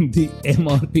on the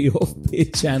MRP of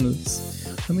paid channels?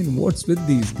 I mean, what's with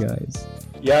these guys?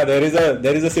 Yeah, there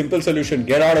is a simple solution.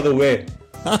 Get out of the way.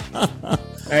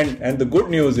 And the good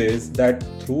news is that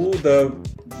through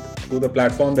the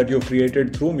platform that you've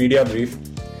created through Media Brief,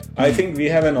 I think we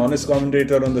have an honest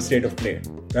commentator on the state of play,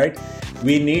 right?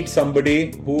 We need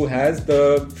somebody who has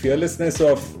the fearlessness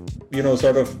of,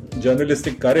 sort of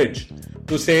journalistic courage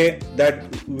to say that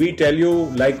we tell you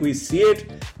like we see it,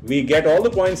 we get all the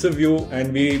points of view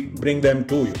and we bring them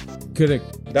to you.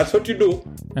 Correct. That's what you do.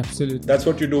 Absolutely. That's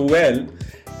what you do well.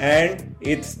 And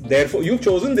it's therefore you've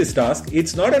chosen this task.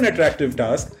 It's not an attractive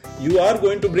task. You are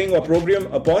going to bring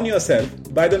opprobrium upon yourself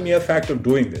by the mere fact of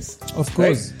doing this. Of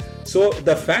course. Right? So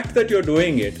the fact that you're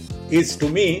doing it is, to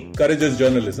me, courageous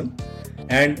journalism,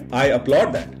 and I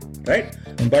applaud that. Right?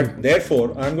 But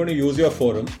therefore, I'm going to use your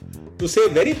forum to say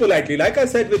very politely, like I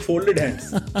said, with folded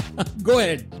hands. Go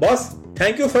ahead, boss.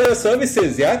 Thank you for your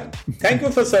services. Yeah. Thank you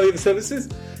for services.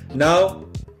 Now,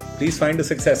 please find a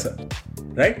successor.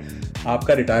 Right?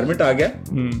 आपका retirement आ गया,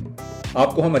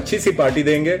 आपको हम अच्छी सी party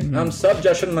देंगे, हम सब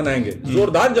जश्न मनाएंगे,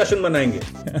 जोरदार जश्न मनाएंगे,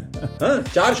 हाँ,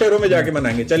 4 शहरों में जाके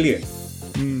मनाएंगे, चलिए।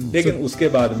 लेकिन उसके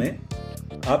बाद में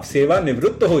आप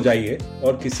सेवानिवृत्त हो जाइए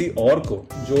और किसी और को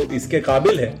जो इसके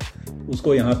काबिल है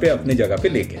उसको यहाँ पे अपनी जगह पे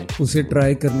लेके आए, उसे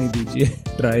ट्राई करने दीजिए,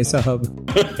 ट्राई साहब।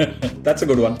 That's a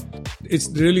good one. It's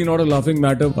really not a laughing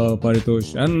matter,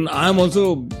 Paritosh. And I'm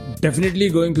also definitely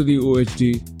going to the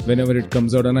OHD whenever it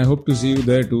comes out. And I hope to see you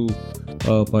there too,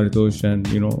 Paritosh. And,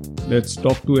 let's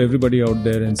talk to everybody out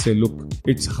there and say, look,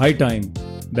 it's high time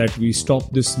that we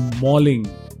stop this mauling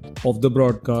of the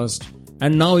broadcast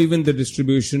and now even the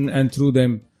distribution and through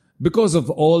them, because of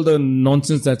all the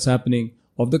nonsense that's happening,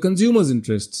 of the consumer's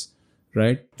interests,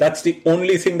 right? That's the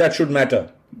only thing that should matter.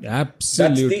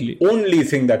 Absolutely. That's the only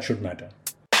thing that should matter.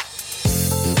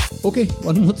 Okay,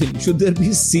 one more thing. Should there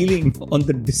be ceiling on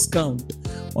the discount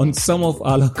on some of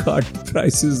a la carte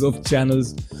prices of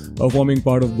channels forming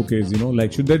part of bouquets?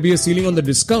 Like, should there be a ceiling on the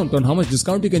discount, on how much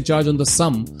discount you can charge on the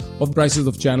sum of prices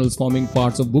of channels forming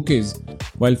parts of bouquets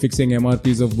while fixing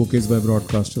MRPs of bouquets by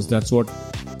broadcasters? That's what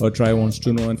TRAI wants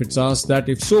to know. And if it's asked that,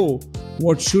 if so,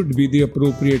 what should be the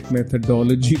appropriate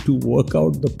methodology to work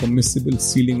out the permissible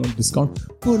ceiling on discount?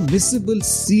 Permissible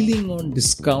ceiling on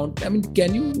discount? I mean,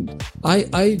 can you...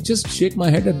 I just shake my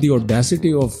head at the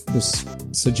audacity of this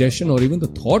suggestion or even the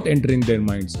thought entering their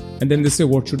minds. And then they say,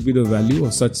 what should be the value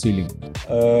of such ceiling?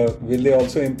 Will they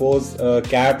also impose a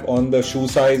cap on the shoe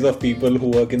size of people who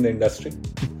work in the industry?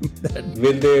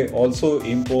 Will they also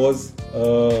impose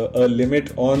a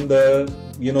limit on the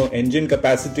engine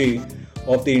capacity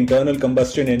of the internal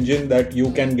combustion engine that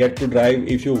you can get to drive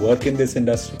if you work in this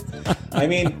industry? I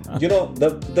mean,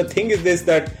 the thing is this,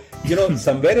 that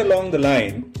somewhere along the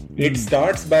line it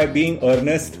starts by being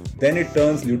earnest, then it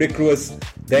turns ludicrous,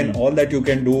 then all that you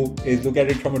can do is look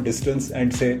at it from a distance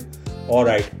and say, all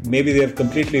right, maybe they have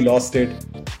completely lost it,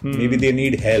 maybe they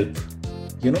need help.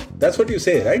 That's what you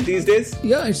say, right, these days?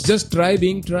 Yeah, it's just try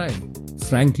being tried,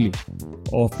 frankly,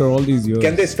 after all these years.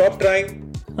 Can they stop trying?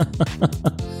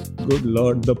 Good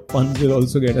Lord, the puns will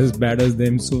also get as bad as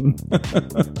them soon.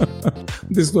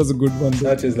 This was a good one.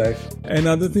 Such is life.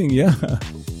 Another thing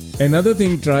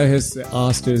TRAI has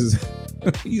asked is,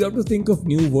 you have to think of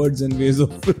new words and ways of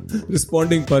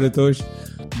responding, Paritosh.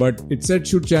 But it said,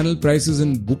 should channel prices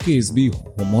in bouquets be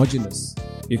homogeneous?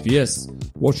 If yes,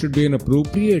 what should be an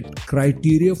appropriate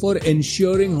criteria for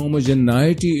ensuring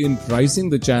homogeneity in pricing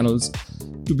the channels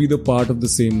to be the part of the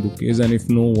same bouquets? And if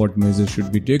no, what measures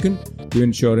should be taken to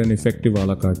ensure an effective a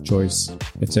la carte choice,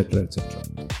 etc., etc.?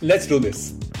 Let's do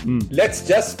this. Let's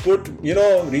just put,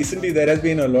 recently there has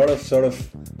been a lot of sort of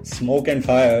smoke and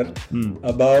fire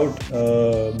about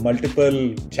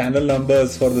multiple channel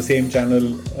numbers for the same channel,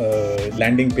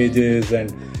 landing pages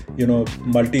and,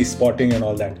 multi-spotting and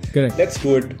all that. Correct. Let's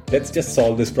do it. Let's just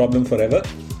solve this problem forever.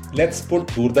 Let's put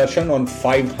Doordarshan on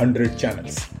 500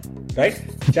 channels. Right?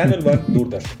 Channel 1,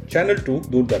 Doordarshan. Channel 2,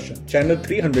 Doordarshan. Channel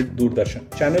 300,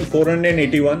 Doordarshan. Channel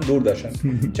 481,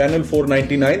 Doordarshan. Channel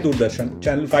 499, Doordarshan.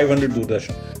 Channel 500,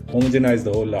 Doordarshan. Homogenize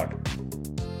the whole lot.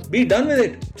 Be done with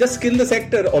it. Just kill the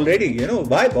sector already.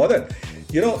 Why bother?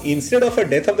 Instead of a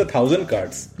death of the 1,000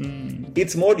 cards,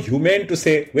 it's more humane to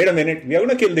say, wait a minute, we are going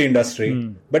to kill the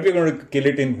industry, but we're going to kill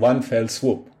it in one fell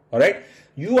swoop. All right?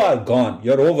 You are gone.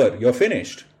 You're over. You're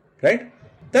finished. Right?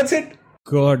 That's it.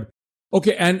 God.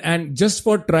 Okay, and just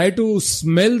for try to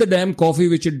smell the damn coffee,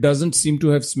 which it doesn't seem to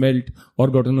have smelt or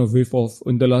gotten a whiff of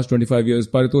in the last 25 years,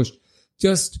 Paritosh,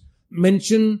 just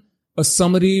mention a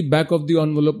summary back of the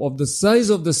envelope of the size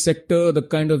of the sector, the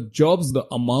kind of jobs, the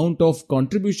amount of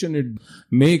contribution it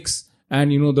makes,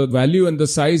 and the value and the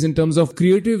size in terms of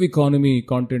creative economy,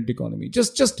 content economy.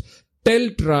 Just tell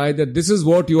TRAI that this is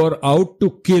what you are out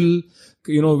to kill,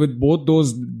 with both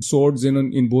those swords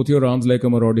in both your arms like a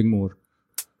marauding Moor.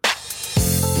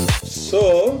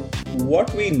 So,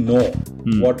 what we know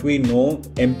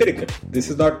empirically,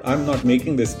 I'm not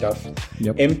making this stuff.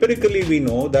 Yep. Empirically, we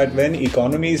know that when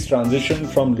economies transition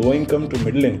from low income to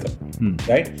middle income,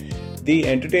 right, the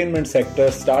entertainment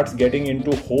sector starts getting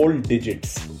into whole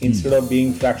digits instead of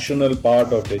being fractional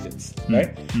part of digits,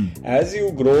 right? As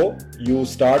you grow, you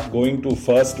start going to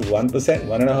first 1%,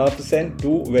 1.5%, to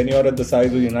when you're at the size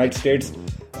of the United States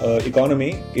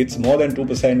economy, it's more than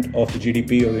 2% of the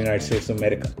GDP of the United States of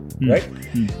America, right?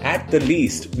 At the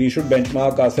least, we should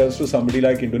benchmark ourselves to somebody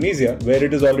like Indonesia, where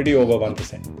it is already over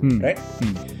 1%, right?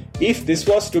 If this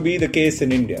was to be the case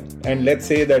in India, and let's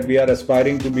say that we are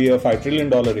aspiring to be a $5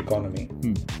 trillion economy,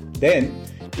 then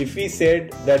if we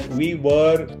said that we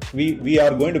are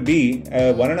going to be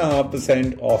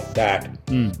 1.5% of that,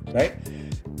 right?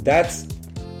 That's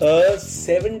a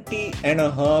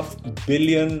 $70.5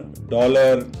 billion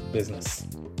business.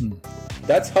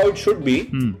 That's how it should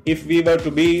be if we were to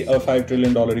be a $5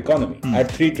 trillion economy. At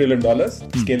 $3 trillion,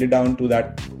 scale it down to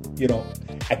that,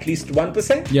 at least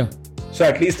 1%. Yeah. So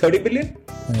at least 30 billion.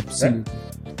 Absolutely.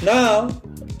 Right? Now,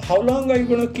 how long are you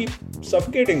going to keep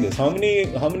suffocating this? How many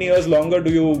years longer do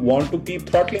you want to keep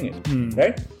throttling it?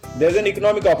 Right? There's an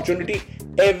economic opportunity.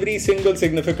 Every single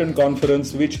significant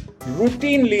conference which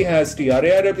routinely has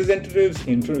TRAI representatives,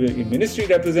 ministry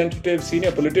representatives,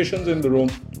 senior politicians in the room,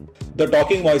 the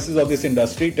talking voices of this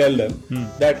industry tell them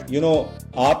that,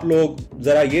 आप लोग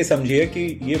जरा ये समझिए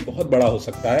कि ये बहुत बड़ा हो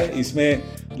सकता है, इसमें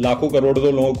लाखों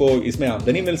करोड़ों लोगों को इसमें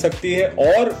आमदनी मिल सकती है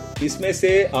और इसमें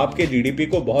से आपके जीडीपी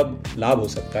को बहुत लाभ हो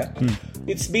सकता है.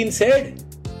 It's been said.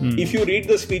 If you read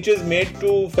the speeches made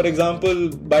to, for example,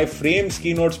 by Frame's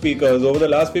keynote speakers over the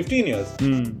last 15 years,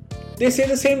 they say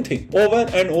the same thing over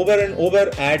and over and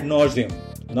over ad nauseum.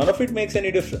 None of it makes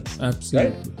any difference.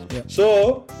 Absolutely. Right? Yeah.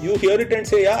 So you hear it and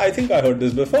say, yeah, I think I heard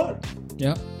this before.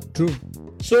 Yeah, true.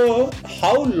 So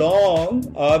how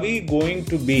long are we going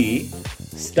to be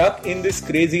stuck in this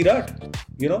crazy rut?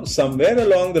 Somewhere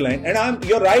along the line. And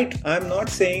you're right. I'm not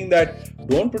saying that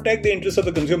don't protect the interests of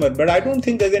the consumer, but I don't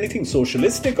think there's anything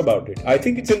socialistic about it. I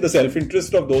think it's in the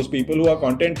self-interest of those people who are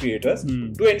content creators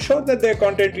to ensure that their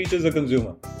content reaches the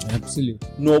consumer. Absolutely.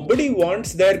 Nobody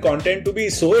wants their content to be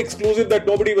so exclusive that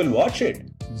nobody will watch it.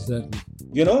 Exactly.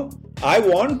 I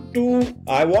want to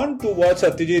watch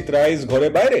Satyajit Ray's Ghore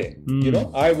Baire.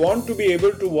 I want to be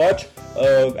able to watch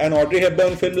an Audrey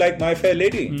Hepburn film like My Fair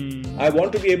Lady. I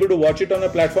want to be able to watch it on a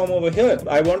platform over here.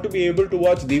 I want to be able to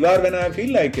watch Diwar when I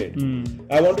feel like it.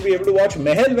 I want to be able to watch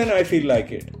Mahal when I feel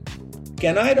like it.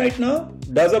 Can I right now?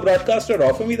 Does a broadcaster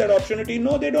offer me that opportunity?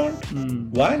 No, they don't.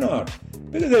 Why not?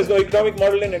 Because there's no economic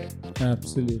model in it.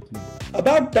 Absolutely.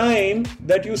 About time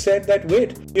that you said that,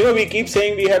 wait, we keep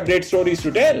saying we have great stories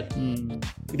to tell.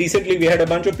 Recently, we had a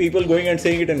bunch of people going and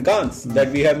saying it in Cannes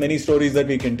that we have many stories that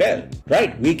we can tell.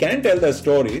 Right, we can tell the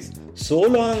stories so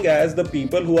long as the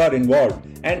people who are involved,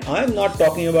 and I'm not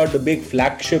talking about the big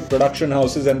flagship production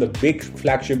houses and the big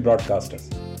flagship broadcasters.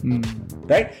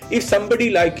 Right? If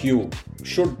somebody like you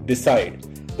should decide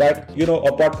that, a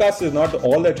podcast is not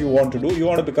all that you want to do, you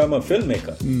want to become a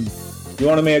filmmaker. You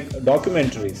want to make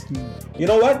documentaries. You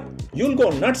know what? You'll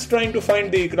go nuts trying to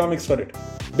find the economics for it.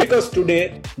 Because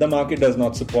today, the market does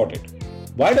not support it.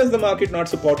 Why does the market not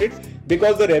support it?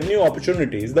 Because the revenue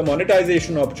opportunities, the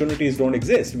monetization opportunities don't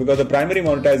exist. Because the primary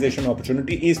monetization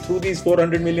opportunity is through these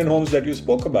 400 million homes that you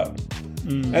spoke about.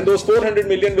 And those 400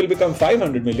 million will become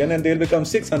 500 million and they'll become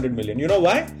 600 million. You know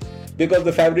why? Because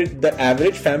the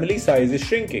average family size is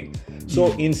shrinking.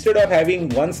 So instead of having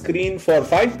one screen for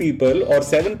 5 people or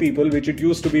 7 people, which it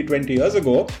used to be 20 years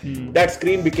ago, that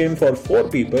screen became for 4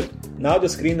 people. Now the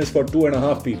screen is for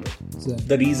 2.5 people. Exactly.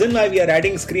 The reason why we are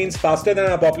adding screens faster than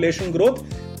our population growth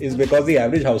is because the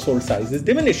average household size is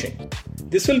diminishing.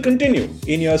 This will continue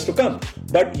in years to come.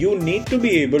 But you need to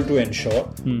be able to ensure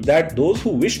that those who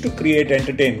wish to create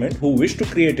entertainment, who wish to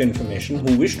create information,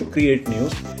 who wish to create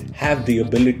news, have the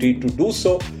ability to do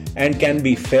so and can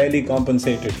be fairly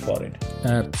compensated for it.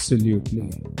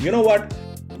 Absolutely. You know what?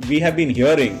 We have been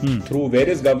hearing through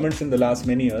various governments in the last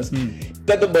many years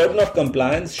that the burden of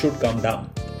compliance should come down.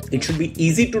 It should be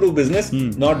easy to do business,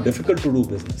 not difficult to do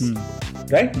business.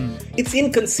 Right? It's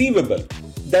inconceivable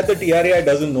that the TRAI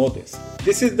doesn't know this.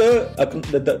 This is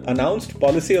the announced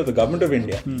policy of the government of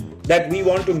India that we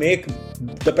want to make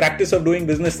the practice of doing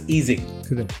business easy.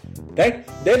 Correct. Right?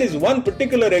 There is one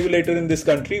particular regulator in this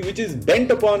country which is bent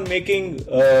upon making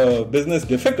business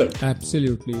difficult.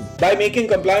 Absolutely. By making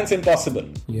compliance impossible.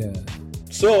 Yeah.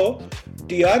 So,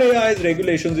 TRAI's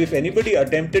regulations, if anybody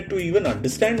attempted to even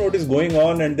understand what is going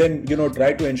on and then,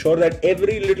 try to ensure that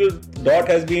every little dot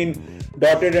has been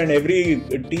dotted and every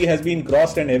T has been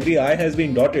crossed and every I has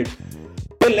been dotted,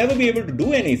 they'll never be able to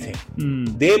do anything.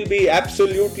 They'll be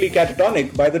absolutely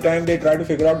catatonic by the time they try to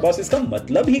figure out, boss, iska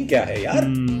matlab hi kya hai, yaar?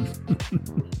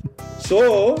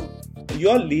 So,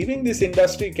 you're leaving this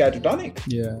industry catatonic.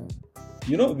 Yeah.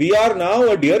 We are now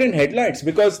a deer in headlights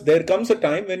because there comes a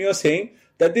time when you're saying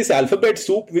that this alphabet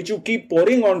soup which you keep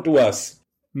pouring onto us,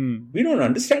 we don't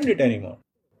understand it anymore.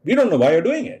 We don't know why you're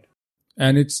doing it.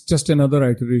 And it's just another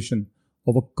iteration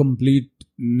of a complete,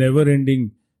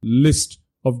 never-ending list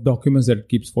of documents that it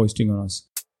keeps foisting on us.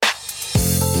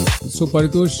 So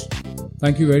Paritosh,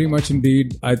 thank you very much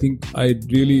indeed. I think I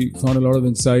really found a lot of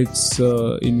insights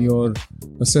in your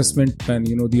assessment and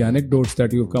the anecdotes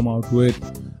that you've come out with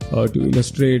to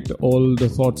illustrate all the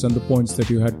thoughts and the points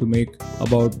that you had to make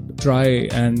about TRAI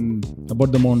and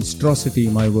about the monstrosity,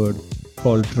 my word,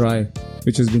 called TRAI,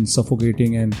 which has been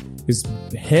suffocating and is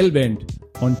hell-bent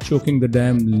on choking the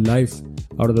damn life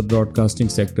out of the broadcasting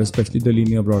sector, especially the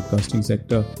linear broadcasting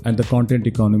sector and the content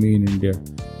economy in India.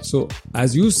 So,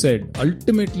 as you said,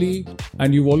 ultimately,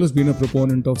 and you've always been a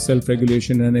proponent of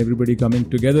self-regulation and everybody coming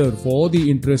together for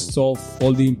the interests of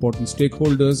all the important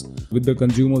stakeholders with the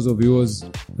consumers or viewers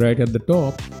right at the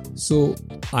top. So,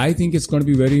 I think it's going to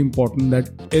be very important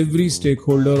that every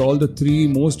stakeholder, all the three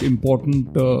most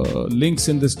important links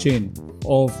in this chain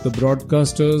of the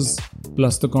broadcasters,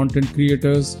 plus the content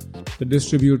creators, the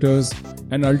distributors,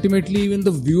 and ultimately even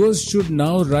the viewers should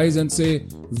now rise and say,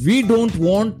 we don't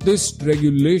want this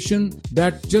regulation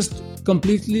that just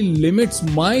completely limits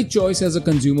my choice as a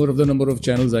consumer of the number of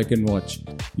channels I can watch,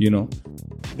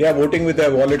 They are voting with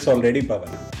their wallets already, Pawan.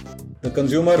 The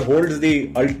consumer holds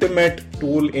the ultimate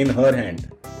tool in her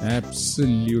hand.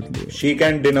 Absolutely. She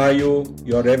can deny you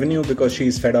your revenue because she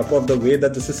is fed up of the way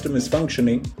that the system is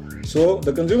functioning. So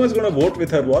the consumer is going to vote with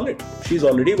her wallet. She's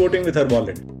already voting with her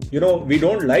wallet. We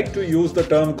don't like to use the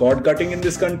term cord cutting in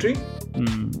this country.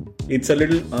 It's a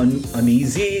little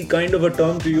uneasy kind of a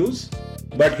term to use.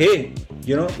 But hey,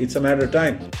 it's a matter of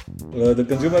time. The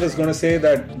consumer is going to say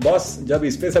that, boss, जब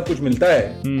इस पे सब कुछ मिलता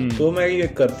है, तो मैं ये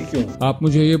करती क्यों? आप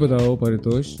मुझे ये बताओ,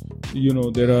 Paritosh.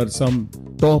 There are some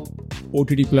top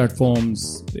OTT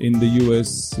platforms in the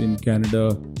US, in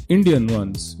Canada, Indian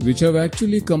ones, which have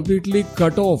actually completely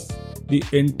cut off the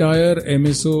entire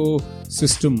MSO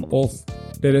system of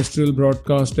terrestrial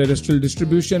broadcast, terrestrial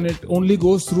distribution. It only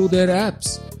goes through their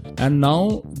apps. And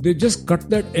now they just cut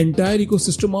that entire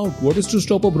ecosystem out. What is to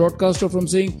stop a broadcaster from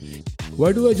saying,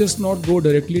 why do I just not go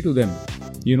directly to them,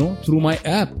 through my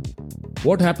app?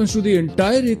 What happens to the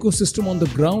entire ecosystem on the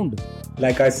ground?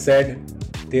 Like I said,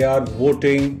 they are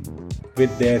voting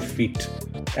with their feet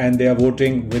and they are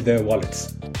voting with their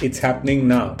wallets. It's happening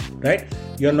now, right?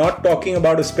 You're not talking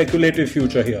about a speculative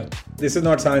future here. This is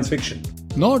not science fiction.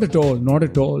 Not at all, not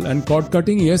at all. And cord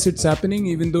cutting, yes, it's happening,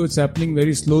 even though it's happening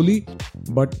very slowly,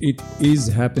 but it is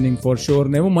happening for sure.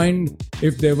 Never mind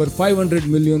if there were 500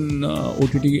 million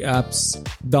OTT apps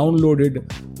downloaded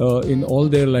in all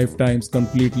their lifetimes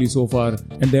completely so far,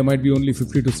 and there might be only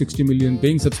 50 to 60 million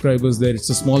paying subscribers there. It's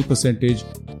a small percentage.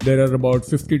 There are about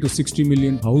 50 to 60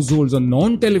 million households or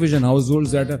non-television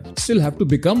households that still have to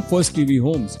become first TV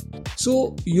homes.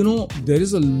 So, there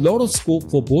is a lot of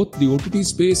scope for both the OTT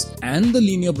space and the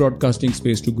linear broadcasting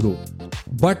space to grow.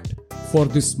 But for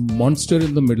this monster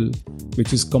in the middle,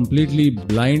 which is completely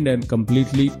blind and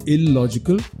completely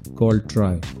illogical, called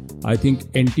TRAI, I think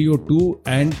NTO 2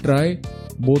 and TRAI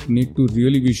both need to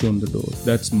really be shown the door.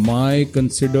 That's my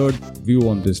considered view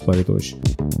on this, Paritosh.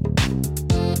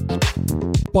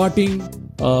 Parting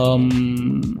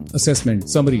assessment,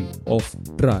 summary of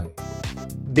TRAI.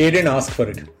 They didn't ask for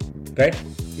it, right?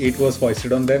 It was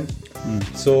foisted on them.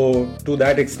 So to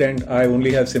that extent, I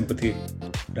only have sympathy,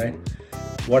 right?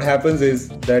 What happens is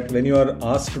that when you are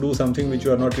asked to do something which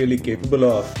you are not really capable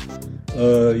of,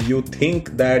 you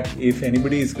think that if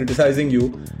anybody is criticizing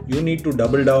you, you need to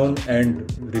double down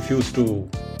and refuse to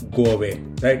go away,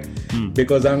 right?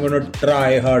 Because I'm going to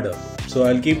try harder. So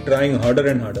I'll keep trying harder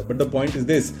and harder. But the point is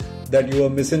this, that you are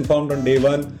misinformed on day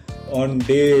one. On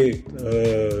day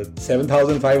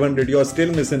 7,500, you're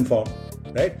still misinformed,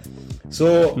 right?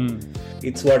 So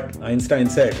it's what Einstein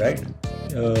said, right?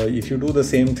 If you do the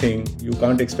same thing, you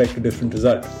can't expect a different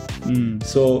result.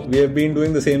 So we have been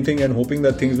doing the same thing and hoping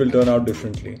that things will turn out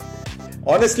differently.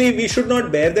 Honestly, we should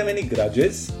not bear them any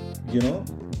grudges.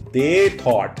 They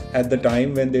thought at the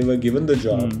time when they were given the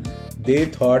job, they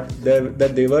thought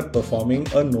that they were performing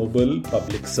a noble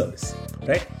public service,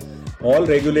 right? All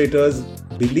regulators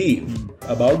believe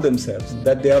about themselves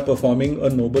that they are performing a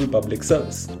noble public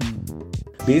service.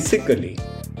 Basically,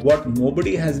 what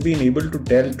nobody has been able to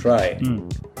tell TRAI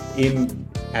in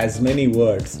as many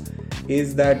words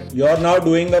is that you're now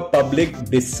doing a public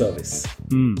disservice.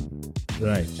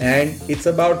 Right. And it's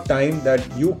about time that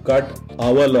you cut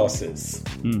our losses.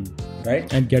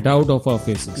 Right? And get out of our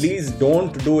faces. Please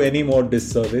don't do any more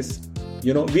disservice.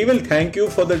 We will thank you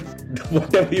for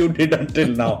whatever you did until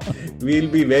now. We'll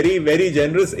be very, very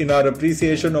generous in our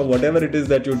appreciation of whatever it is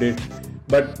that you did.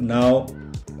 But now,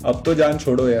 ab to jaan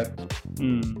chodo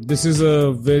yaar. This is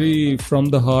a very from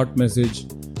the heart message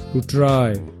to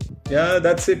TRAI. Yeah,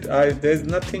 that's it. There's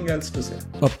nothing else to say.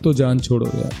 Ab to jaan chodo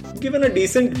yaar. Given a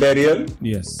decent burial,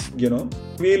 yes, we'll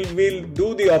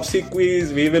do the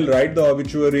obsequies, we will write the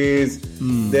obituaries,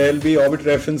 there'll be obit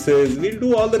references, we'll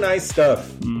do all the nice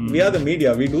stuff. We are the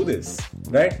media, we do this,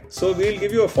 right? So we'll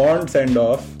give you a fond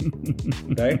send-off,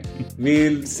 right?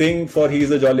 We'll sing for He's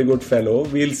a Jolly Good Fellow.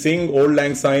 We'll sing Old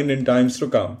Lang Syne in times to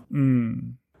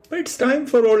come. But it's time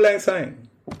for Old Lang Syne.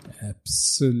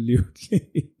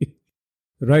 Absolutely.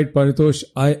 Right, Paritosh.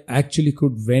 I actually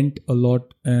could vent a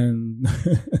lot, and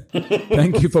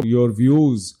thank you for your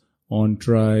views on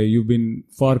TRAI. You've been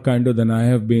far kinder than I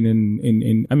have been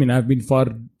I've been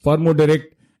far more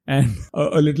direct and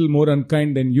a little more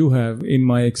unkind than you have in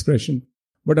my expression.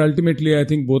 But ultimately, I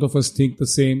think both of us think the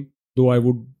same, though I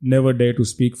would never dare to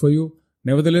speak for you.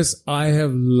 Nevertheless, I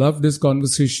have loved this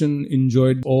conversation,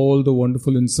 enjoyed all the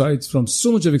wonderful insights from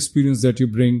so much of experience that you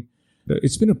bring.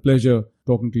 It's been a pleasure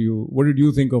talking to you. What did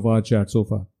you think of our chat so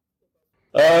far?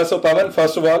 So Pawan,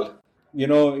 first of all,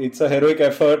 it's a heroic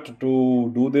effort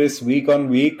to do this week on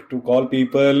week, to call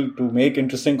people, to make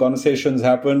interesting conversations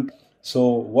happen. So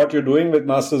what you're doing with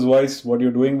Master's Voice, what you're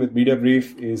doing with Media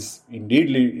Brief is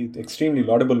indeed extremely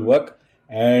laudable work.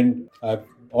 And I've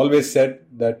always said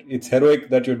that it's heroic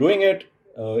that you're doing it.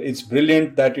 It's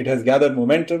brilliant that it has gathered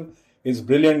momentum. It's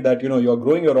brilliant that, you're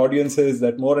growing your audiences,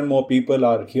 that more and more people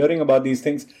are hearing about these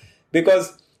things,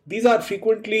 because these are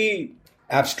frequently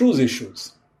abstruse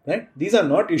issues, right? These are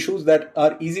not issues that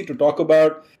are easy to talk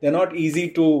about. They're not easy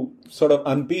to sort of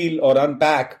unpeel or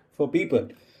unpack for people.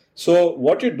 So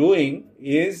what you're doing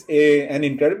is an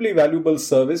incredibly valuable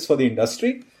service for the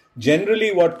industry.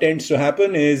 Generally, what tends to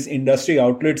happen is industry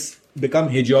outlets become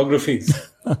hagiographies,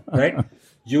 right?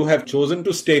 You have chosen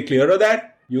to stay clear of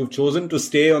that. You've chosen to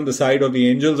stay on the side of the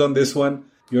angels on this one.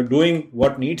 You're doing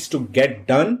what needs to get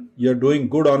done. You're doing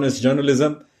good, honest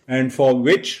journalism, and for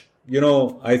which,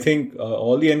 I think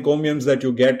all the encomiums that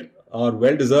you get are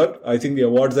well-deserved. I think the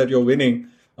awards that you're winning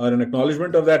are an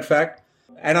acknowledgement of that fact.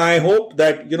 And I hope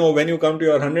that, when you come to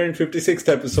your 156th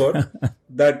episode,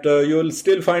 that you'll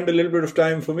still find a little bit of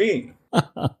time for me.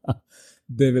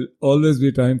 There will always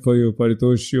be time for you,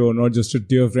 Paritosh. You're not just a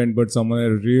dear friend, but someone I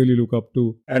really look up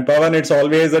to. And Pawan, it's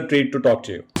always a treat to talk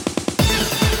to you.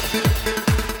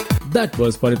 That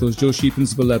was Paritosh Joshi,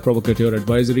 Principal at Provocateur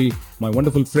Advisory, my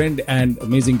wonderful friend and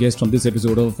amazing guest on this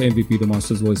episode of MVP, the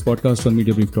Master's Voice podcast on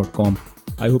MediaBrief.com.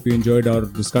 I hope you enjoyed our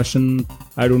discussion.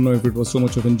 I don't know if it was so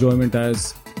much of enjoyment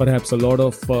as perhaps a lot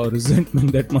of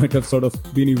resentment that might have sort of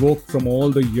been evoked from all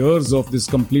the years of this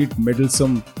complete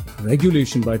meddlesome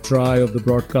regulation by TRAI of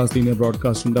the linear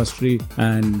broadcast industry.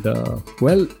 And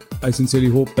I sincerely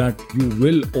hope that you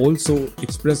will also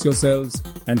express yourselves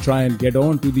and try and get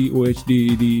on to the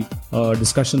OHD, the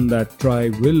discussion that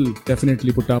TRAI will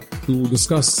definitely put up to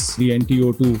discuss the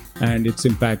NTO 2 and its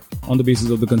impact on the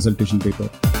basis of the consultation paper.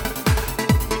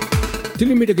 Till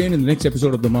we meet again in the next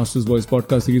episode of the Master's Voice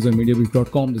podcast series on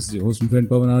MediaBrief.com, this is your host and friend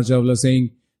Pawan Arjawla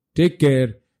saying, take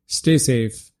care, stay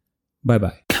safe,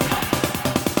 bye-bye.